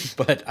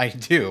 but I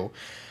do.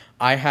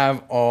 I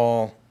have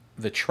all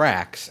the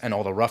tracks and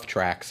all the rough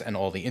tracks and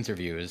all the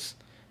interviews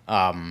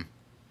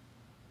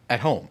at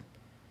home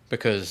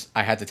because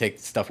I had to take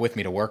stuff with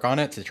me to work on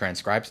it, to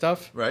transcribe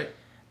stuff. Right.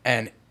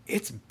 And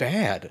it's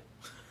bad.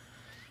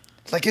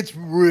 Like, it's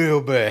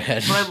real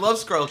bad. But I love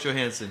Scarlett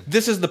Johansson.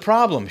 This is the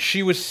problem.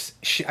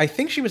 I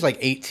think she was like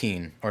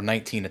 18 or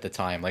 19 at the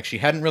time. Like, she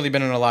hadn't really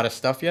been in a lot of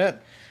stuff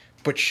yet,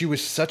 but she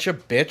was such a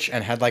bitch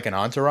and had like an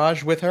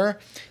entourage with her.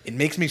 It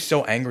makes me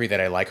so angry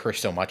that I like her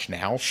so much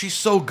now. She's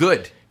so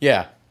good.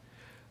 Yeah.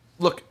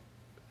 Look,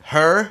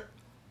 her,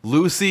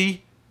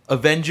 Lucy,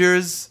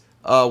 Avengers.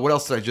 What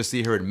else did I just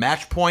see her in?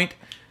 Match Point.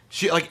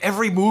 She, like,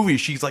 every movie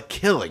she's like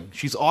killing.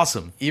 She's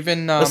awesome.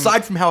 Even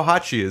aside from how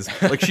hot she is,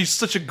 like, she's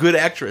such a good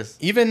actress.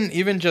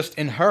 even just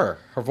in her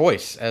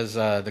voice as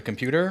the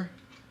computer.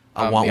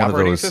 I want the one of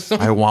operating those.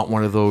 system. I want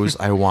one of those.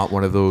 I want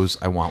one of those.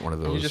 I want one of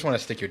You those. just want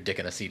to stick your dick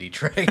in a CD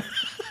tray.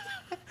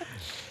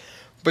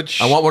 But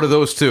I want one of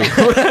those too.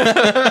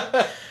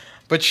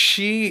 But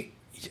she,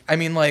 I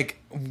mean, like,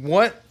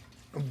 what?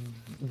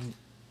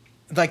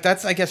 Like,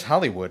 that's, I guess,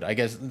 Hollywood. I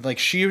guess, like,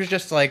 she was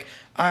just like,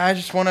 I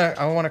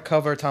want to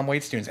cover Tom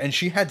Waits tunes, and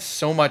she had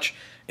so much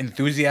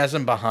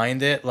enthusiasm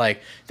behind it.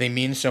 Like, they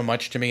mean so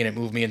much to me, and it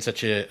moved me in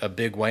such a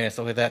big way and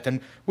stuff like that.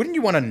 Then wouldn't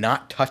you want to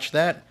not touch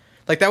that?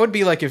 Like, that would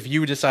be like if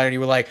you decided you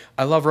were like,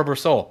 I love Rubber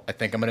Soul. I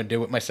think I'm going to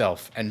do it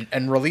myself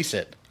and release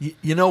it.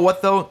 You know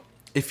what though?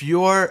 I feel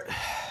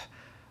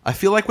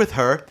like with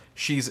her,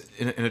 she's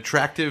an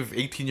attractive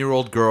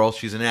 18-year-old girl.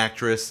 She's an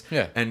actress.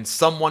 Yeah. And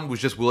someone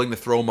was just willing to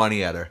throw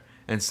money at her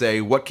and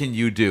say, "What can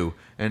you do?"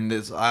 And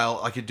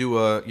I could do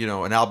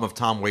an album of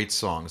Tom Waits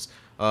songs.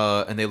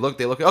 And they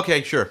look.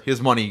 Okay, sure.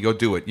 Here's money. Go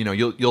do it.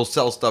 You'll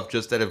sell stuff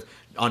just out of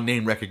on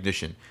name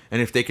recognition.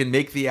 And if they can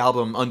make the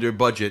album under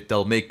budget,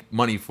 they'll make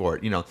money for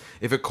it.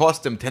 If it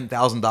cost them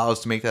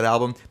 $10,000 to make that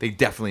album, they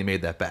definitely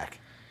made that back.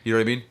 You know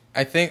what I mean?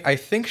 I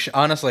think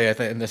honestly,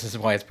 and this is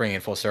why it's bringing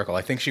it full circle.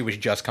 I think she was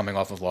just coming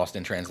off of Lost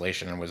in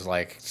Translation and was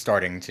like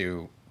starting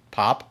to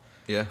pop.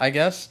 Yeah. I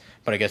guess,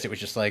 but I guess it was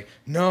just like,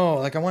 no,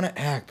 like I want to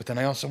act, but then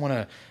I also want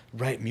to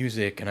write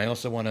music, and I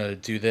also want to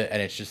do that,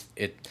 and it's just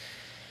it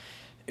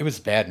was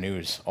bad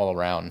news all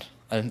around.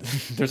 And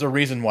there's a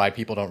reason why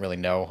people don't really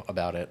know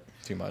about it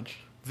too much.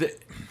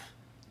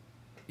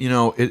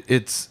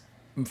 It's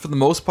for the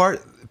most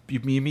part,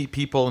 you meet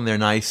people and they're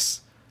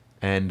nice,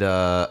 and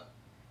but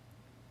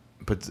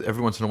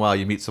every once in a while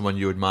you meet someone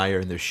you admire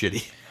and they're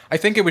shitty. I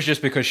think it was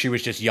just because she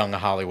was just young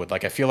Hollywood.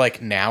 Like, I feel like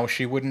now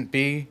she wouldn't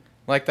be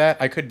like that.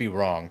 I could be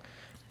wrong,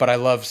 but I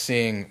love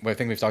seeing. I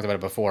think we've talked about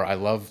it before. I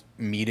love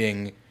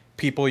meeting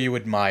people you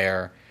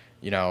admire,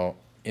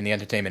 in the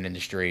entertainment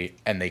industry,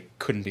 and they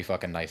couldn't be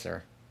fucking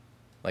nicer.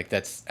 Like,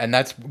 that's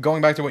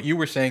going back to what you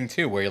were saying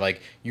too, where you're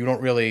like, you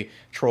don't really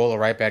troll or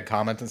write bad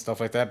comments and stuff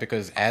like that,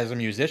 because as a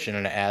musician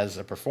and as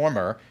a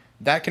performer,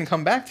 that can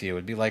come back to you.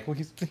 It'd be like, well,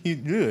 he's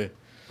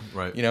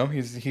Right.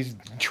 He's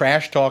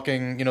trash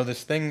talking,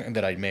 this thing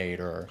that I made,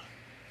 or,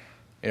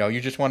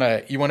 you just want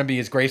to be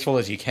as graceful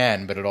as you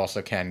can, but it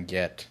also can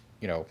get,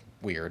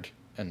 weird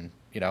and,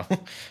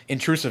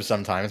 intrusive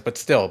sometimes, but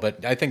still.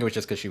 But I think it was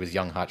just because she was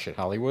young, hot shit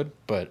Hollywood.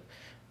 But,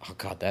 oh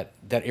God,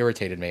 that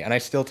irritated me. And I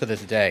still, to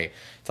this day,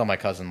 tell my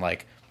cousin,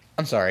 like,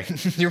 I'm sorry,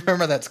 you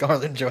remember that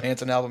Scarlett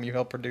Johansson album you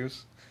helped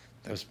produce?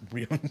 That was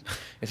real.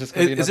 Is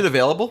it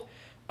available?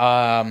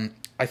 I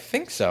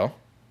think so.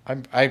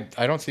 I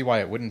don't see why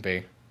it wouldn't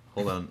be.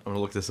 Hold on, I'm gonna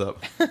look this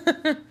up.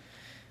 I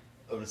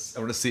want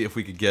to see if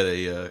we could get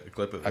a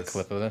clip of this. A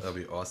clip of this?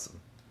 That'd be awesome.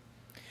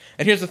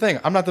 And here's the thing: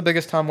 I'm not the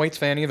biggest Tom Waits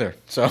fan either,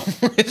 so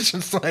it's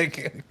just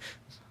like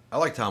I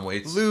like Tom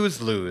Waits.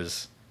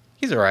 lose.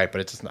 He's alright, but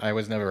it's just, I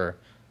was never.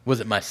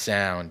 Wasn't my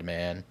sound,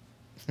 man.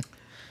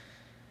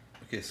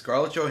 Okay,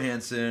 Scarlett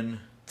Johansson,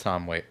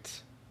 Tom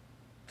Waits.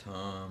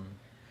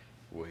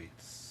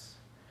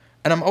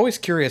 And I'm always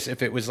curious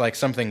if it was like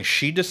something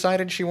she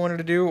decided she wanted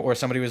to do, or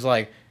somebody was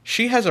like,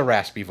 she has a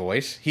raspy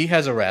voice, he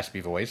has a raspy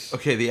voice.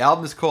 Okay, the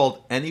album is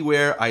called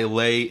Anywhere I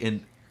Lay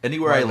in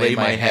Anywhere I Lay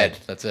My Head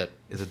That's it.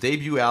 is a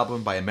debut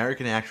album by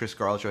American actress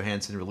Scarlett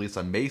Johansson, released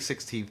on May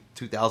 16th,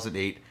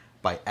 2008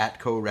 by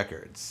Atco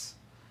Records.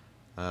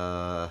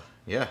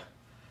 Yeah.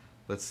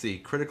 Let's see.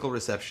 Critical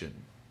reception.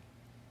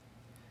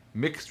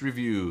 Mixed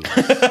reviews.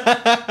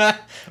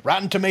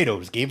 Rotten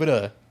Tomatoes gave it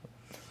a...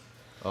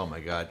 Oh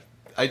my god.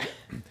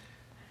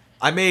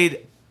 I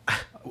made,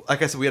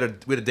 like I said, we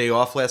had a day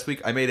off last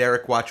week. I made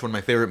Eric watch one of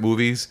my favorite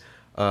movies,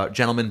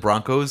 Gentlemen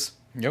Broncos,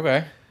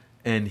 Okay.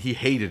 and he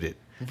hated it.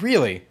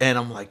 Really? And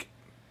I was like,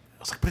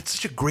 but it's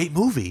such a great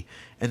movie.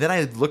 And then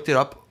I looked it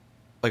up,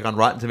 like on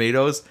Rotten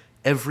Tomatoes.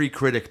 Every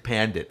critic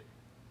panned it.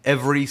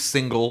 Every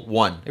single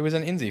one. It was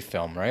an indie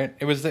film, right?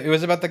 It was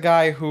about the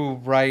guy who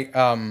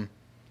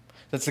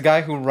that's the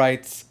guy who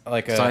writes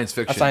like a Science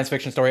fiction. a science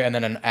fiction story, and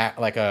then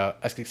a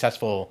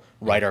successful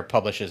writer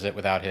publishes it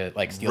without his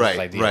steals his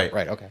idea.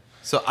 Right. Okay.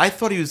 So I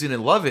thought he was gonna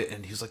love it,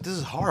 and he was like, "This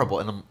is horrible."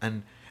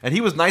 And he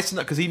was nice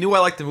enough because he knew I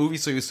liked the movie,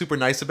 so he was super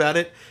nice about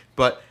it.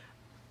 But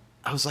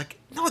I was like,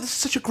 "No, this is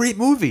such a great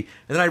movie."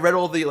 And then I read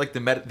all the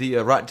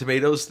Rotten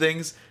Tomatoes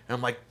things, and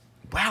I'm like,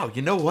 "Wow,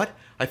 you know what?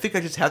 I think I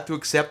just have to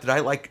accept that I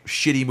like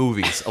shitty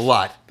movies a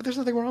lot." But there's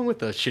nothing wrong with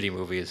the shitty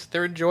movies.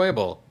 They're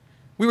enjoyable.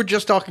 We were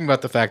just talking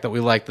about the fact that we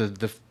like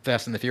the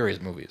Fast and the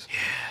Furious movies. Yeah.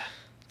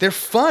 They're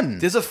fun.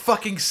 There's a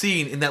fucking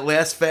scene in that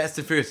last Fast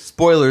and Furious.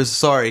 Spoilers,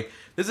 sorry.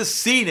 There's a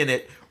scene in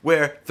it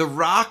where The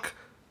Rock,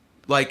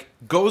 like,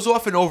 goes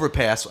off an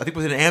overpass, I think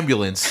with an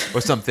ambulance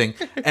or something,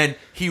 and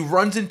he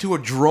runs into a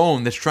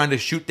drone that's trying to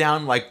shoot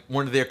down, like,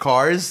 one of their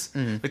cars.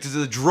 Mm-hmm. Like, there's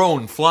a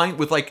drone flying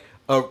with, like,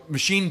 a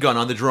machine gun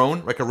on the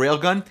drone, like a rail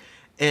gun,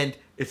 and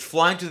it's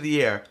flying through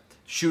the air,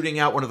 shooting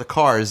out one of the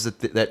cars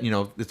that you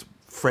know, it's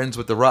friends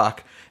with The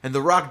Rock. And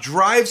The Rock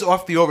drives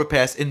off the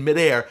overpass in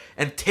midair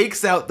and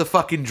takes out the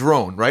fucking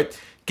drone, right?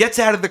 Gets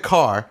out of the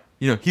car.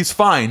 You know, he's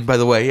fine, by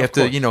the way,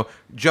 after, you know,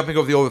 jumping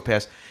over the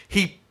overpass.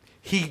 He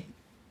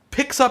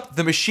picks up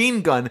the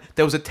machine gun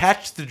that was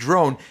attached to the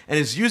drone and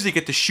is using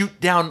it to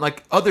shoot down,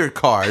 like, other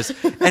cars.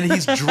 And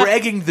he's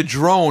dragging the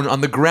drone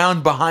on the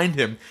ground behind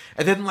him.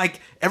 And then,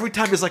 like, every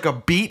time there's, like, a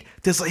beat,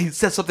 he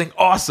says something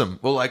awesome.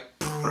 Well, like,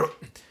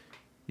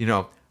 you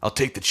know, "I'll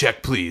take the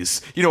check,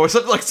 please." You know, or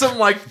something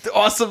like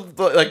awesome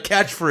like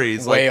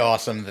catchphrase. Way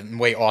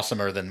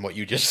awesomer than what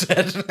you just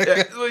said.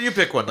 Yeah, well, you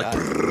pick one. Like,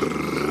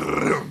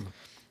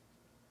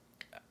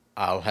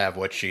 I'll have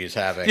what she's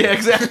having. yeah,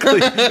 exactly.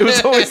 It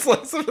was always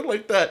like something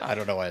like that. I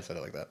don't know why I said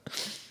it like that.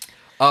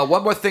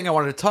 One more thing I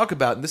wanted to talk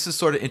about, and this is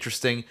sort of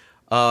interesting.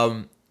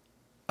 I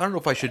don't know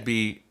if I should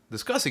be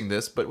discussing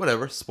this, but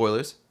whatever.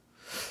 Spoilers.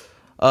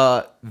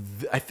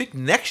 I think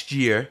next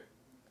year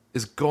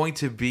is going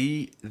to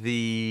be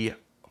the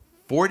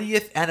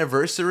 40th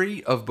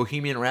anniversary of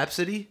Bohemian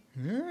Rhapsody.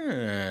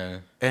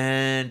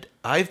 And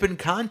I've been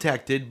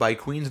contacted by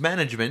Queen's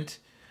management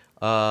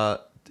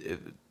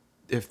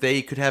if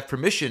they could have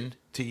permission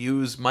to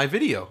use my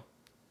video.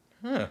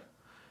 Huh.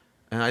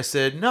 And I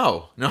said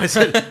no. I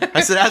said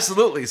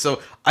absolutely.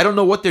 So I don't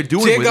know what they're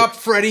doing. Dig up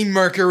Freddie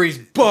Mercury's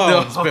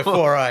bones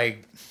before I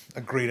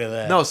agree to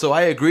that. No, so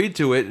I agreed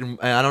to it, and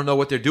I don't know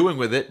what they're doing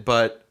with it,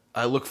 but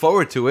I look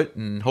forward to it,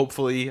 and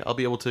hopefully I'll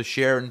be able to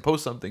share and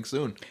post something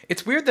soon.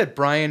 It's weird that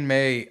Brian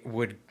May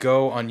would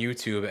go on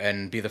YouTube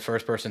and be the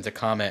first person to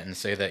comment and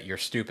say that you're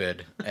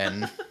stupid.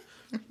 And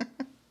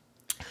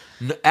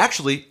No,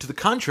 actually, to the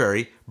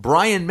contrary,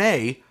 Brian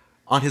May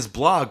on his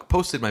blog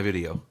posted my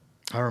video.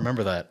 I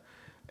remember that.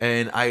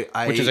 And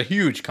which is a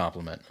huge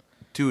compliment.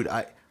 Dude,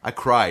 I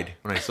cried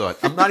when I saw it.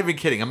 I'm not even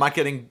kidding. I'm not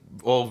getting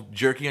all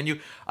jerky on you.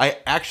 I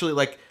actually,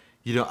 like,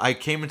 you know, I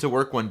came into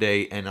work one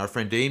day and our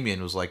friend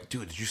Damien was like,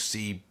 "Dude, did you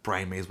see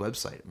Brian May's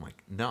website?" I'm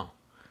like, "No."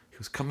 He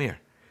goes, "Come here."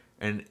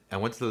 And I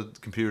went to the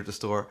computer at the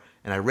store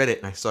and I read it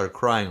and I started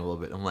crying a little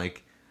bit. I'm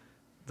like,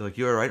 they're like,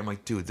 "You all right?" I'm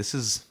like, "Dude, this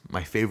is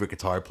my favorite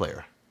guitar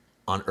player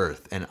on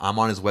earth. And I'm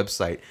on his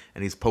website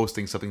and he's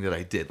posting something that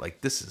I did.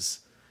 Like, this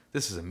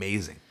is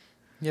amazing."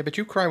 Yeah, but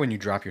you cry when you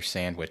drop your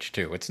sandwich,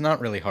 too. It's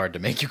not really hard to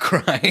make you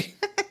cry.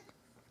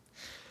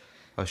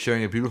 I was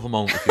sharing a beautiful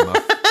moment with you,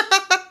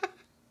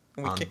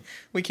 Muff.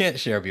 We can't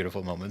share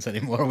beautiful moments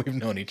anymore. We've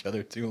known each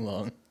other too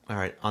long. All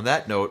right. On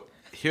that note,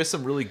 here's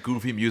some really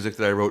goofy music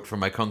that I wrote for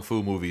my Kung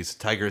Fu movies,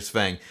 Tiger's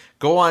Fang.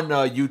 Go on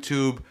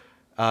YouTube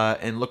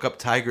and look up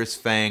Tiger's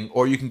Fang,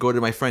 or you can go to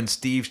my friend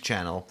Steve's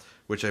channel,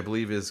 which I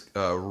believe is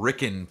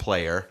Rickon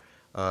Player.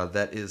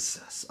 That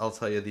is, I'll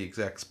tell you the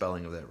exact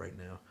spelling of that right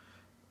now.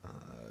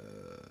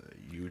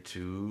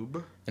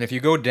 YouTube. And if you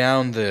go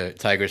down the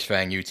Tiger's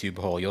Fang YouTube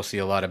hole, you'll see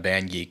a lot of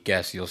Band Geek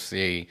guests. You'll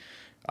see,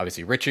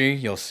 obviously, Richie.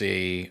 You'll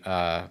see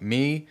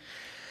me.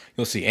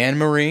 You'll see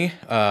Anne-Marie.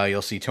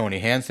 You'll see Tony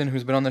Hansen,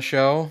 who's been on the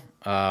show.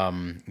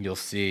 You'll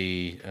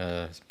see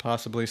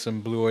possibly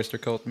some Blue Oyster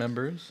Cult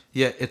members.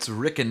 Yeah, it's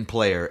Rickon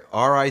Player.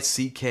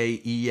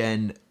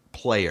 Ricken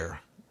Player.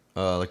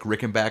 Like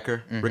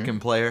Rickenbacker. Mm-hmm. Rickon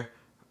Player.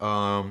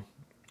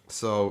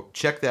 So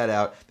check that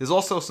out. There's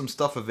also some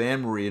stuff of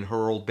Anne-Marie and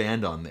her old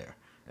band on there.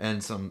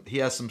 And he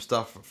has some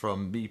stuff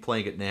from me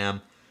playing at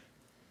NAMM.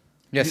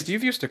 Yeah,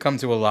 Steve used to come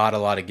to a lot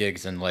of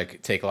gigs and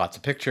like take lots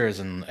of pictures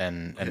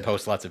and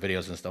post lots of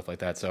videos and stuff like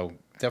that. So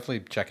definitely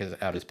check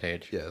out his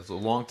page. Yeah, it's a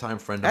longtime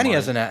friend of And mine.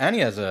 he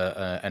has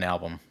an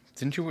album.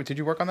 Did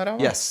you work on that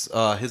album? Yes,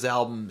 his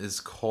album is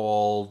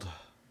called.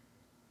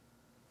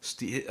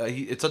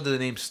 It's under the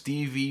name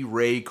Stevie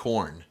Ray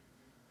Korn.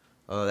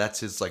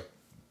 That's his like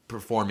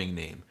performing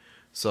name.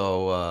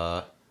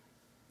 So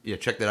yeah,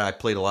 check that out. I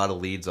played a lot of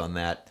leads on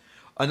that.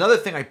 Another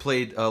thing I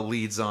played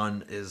leads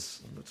on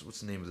is what's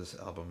the name of this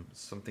album?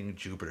 Something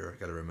Jupiter. I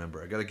got to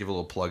remember. I got to give a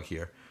little plug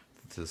here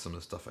to some of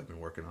the stuff I've been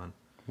working on.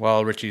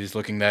 While Richie's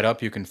looking that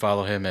up, you can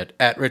follow him at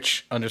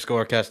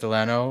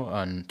 @Rich_Castellano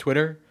on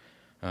Twitter.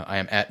 I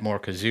am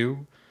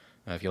 @MoreKazoo.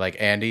 If you like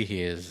Andy,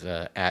 he is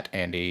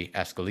 @Andy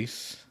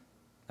Ascolese.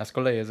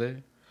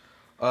 Ascolese.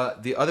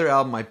 The other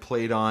album I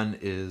played on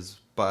is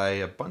by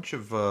a bunch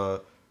of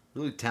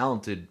really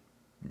talented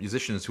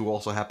musicians who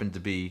also happen to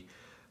be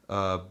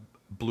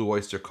Blue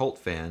Oyster Cult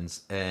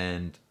fans,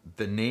 and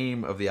the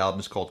name of the album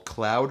is called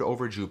Cloud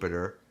Over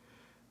Jupiter,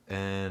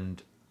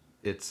 and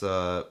it's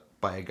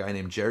by a guy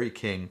named Jerry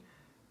King,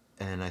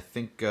 and I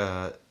think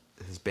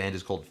his band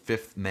is called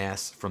Fifth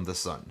Mass from the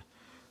Sun.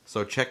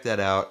 So check that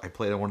out. I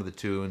played on one of the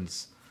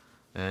tunes,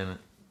 and it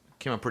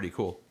came out pretty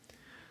cool.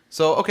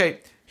 So, okay,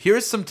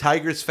 here's some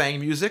Tiger's Fang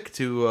music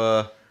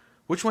to...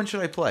 which one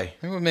should I play?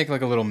 Maybe we'll make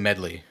like a little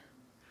medley.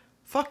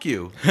 Fuck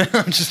you.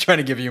 I'm just trying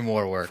to give you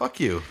more work. Fuck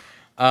you.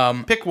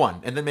 Pick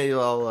one, and then maybe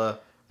I'll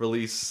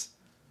release...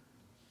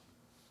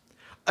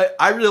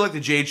 I really like the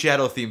Jade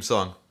Shadow theme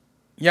song.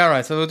 Yeah, all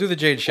right, so we'll do the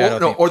Jade Shadow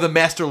theme. Or the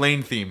Master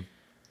Lane theme.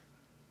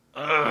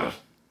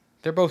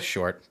 They're both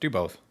short. Do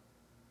both.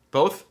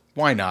 Both?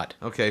 Why not?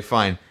 Okay,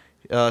 fine.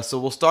 So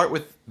we'll start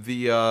with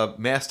the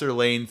Master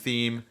Lane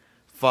theme,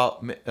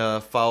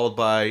 followed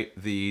by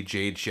the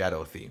Jade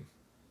Shadow theme.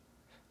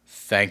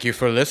 Thank you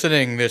for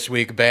listening this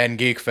week, Band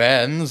Geek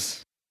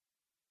fans.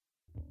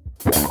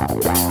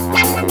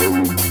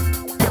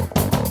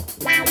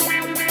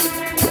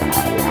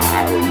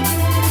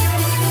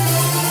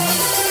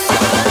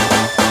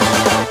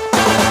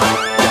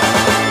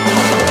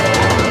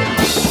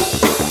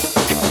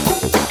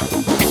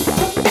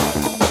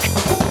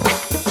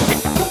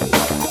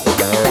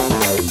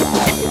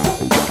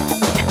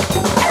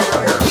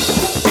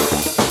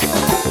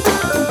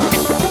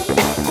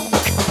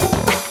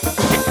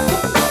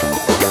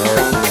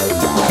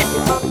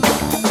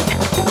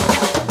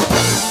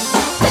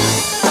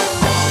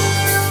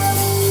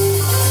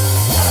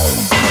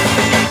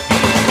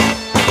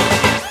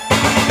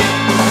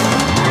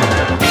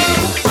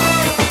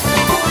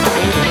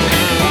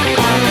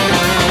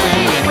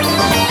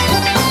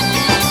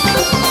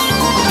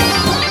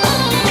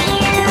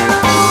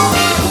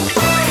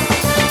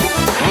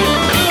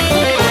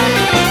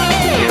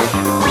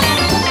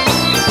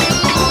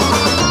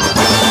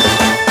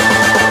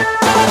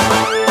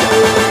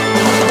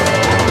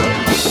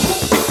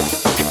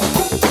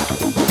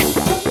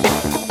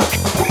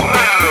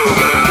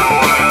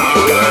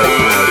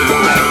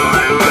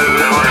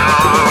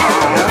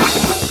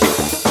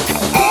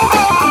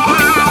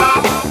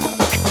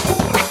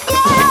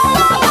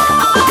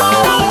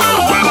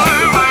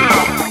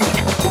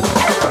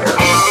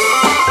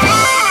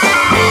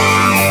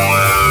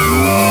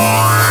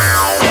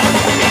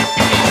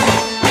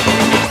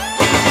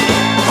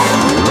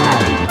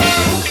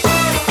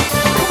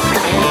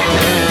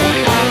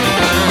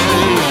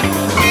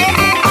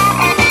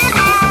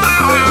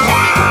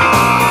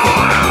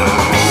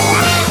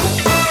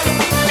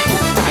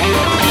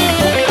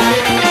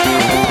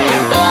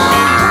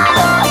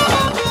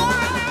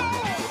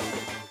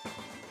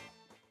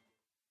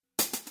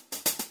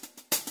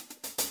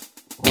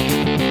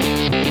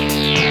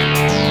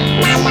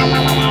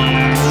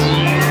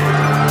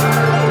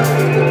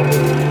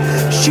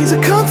 She's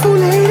a kung fu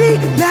lady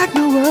like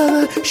no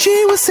other.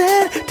 She was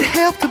sent to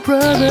help the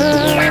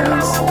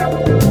brothers.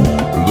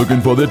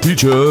 Looking for the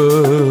teacher.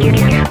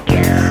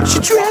 She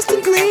dressed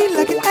in green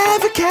like an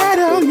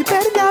avocado. You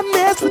better not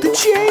mess with the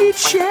Jade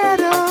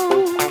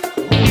Shadow.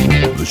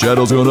 The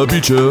shadow's gonna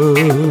beat you.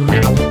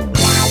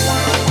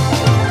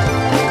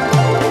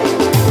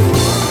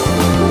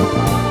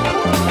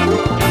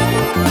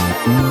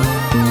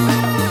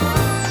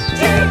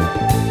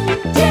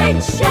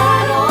 Jade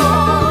Shadow.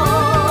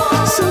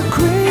 So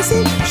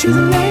crazy, she's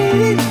a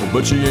lady.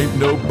 But she ain't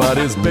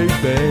nobody's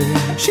baby.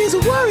 She's a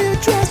warrior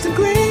dressed in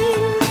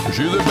green.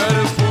 She's the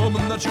baddest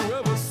woman that you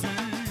ever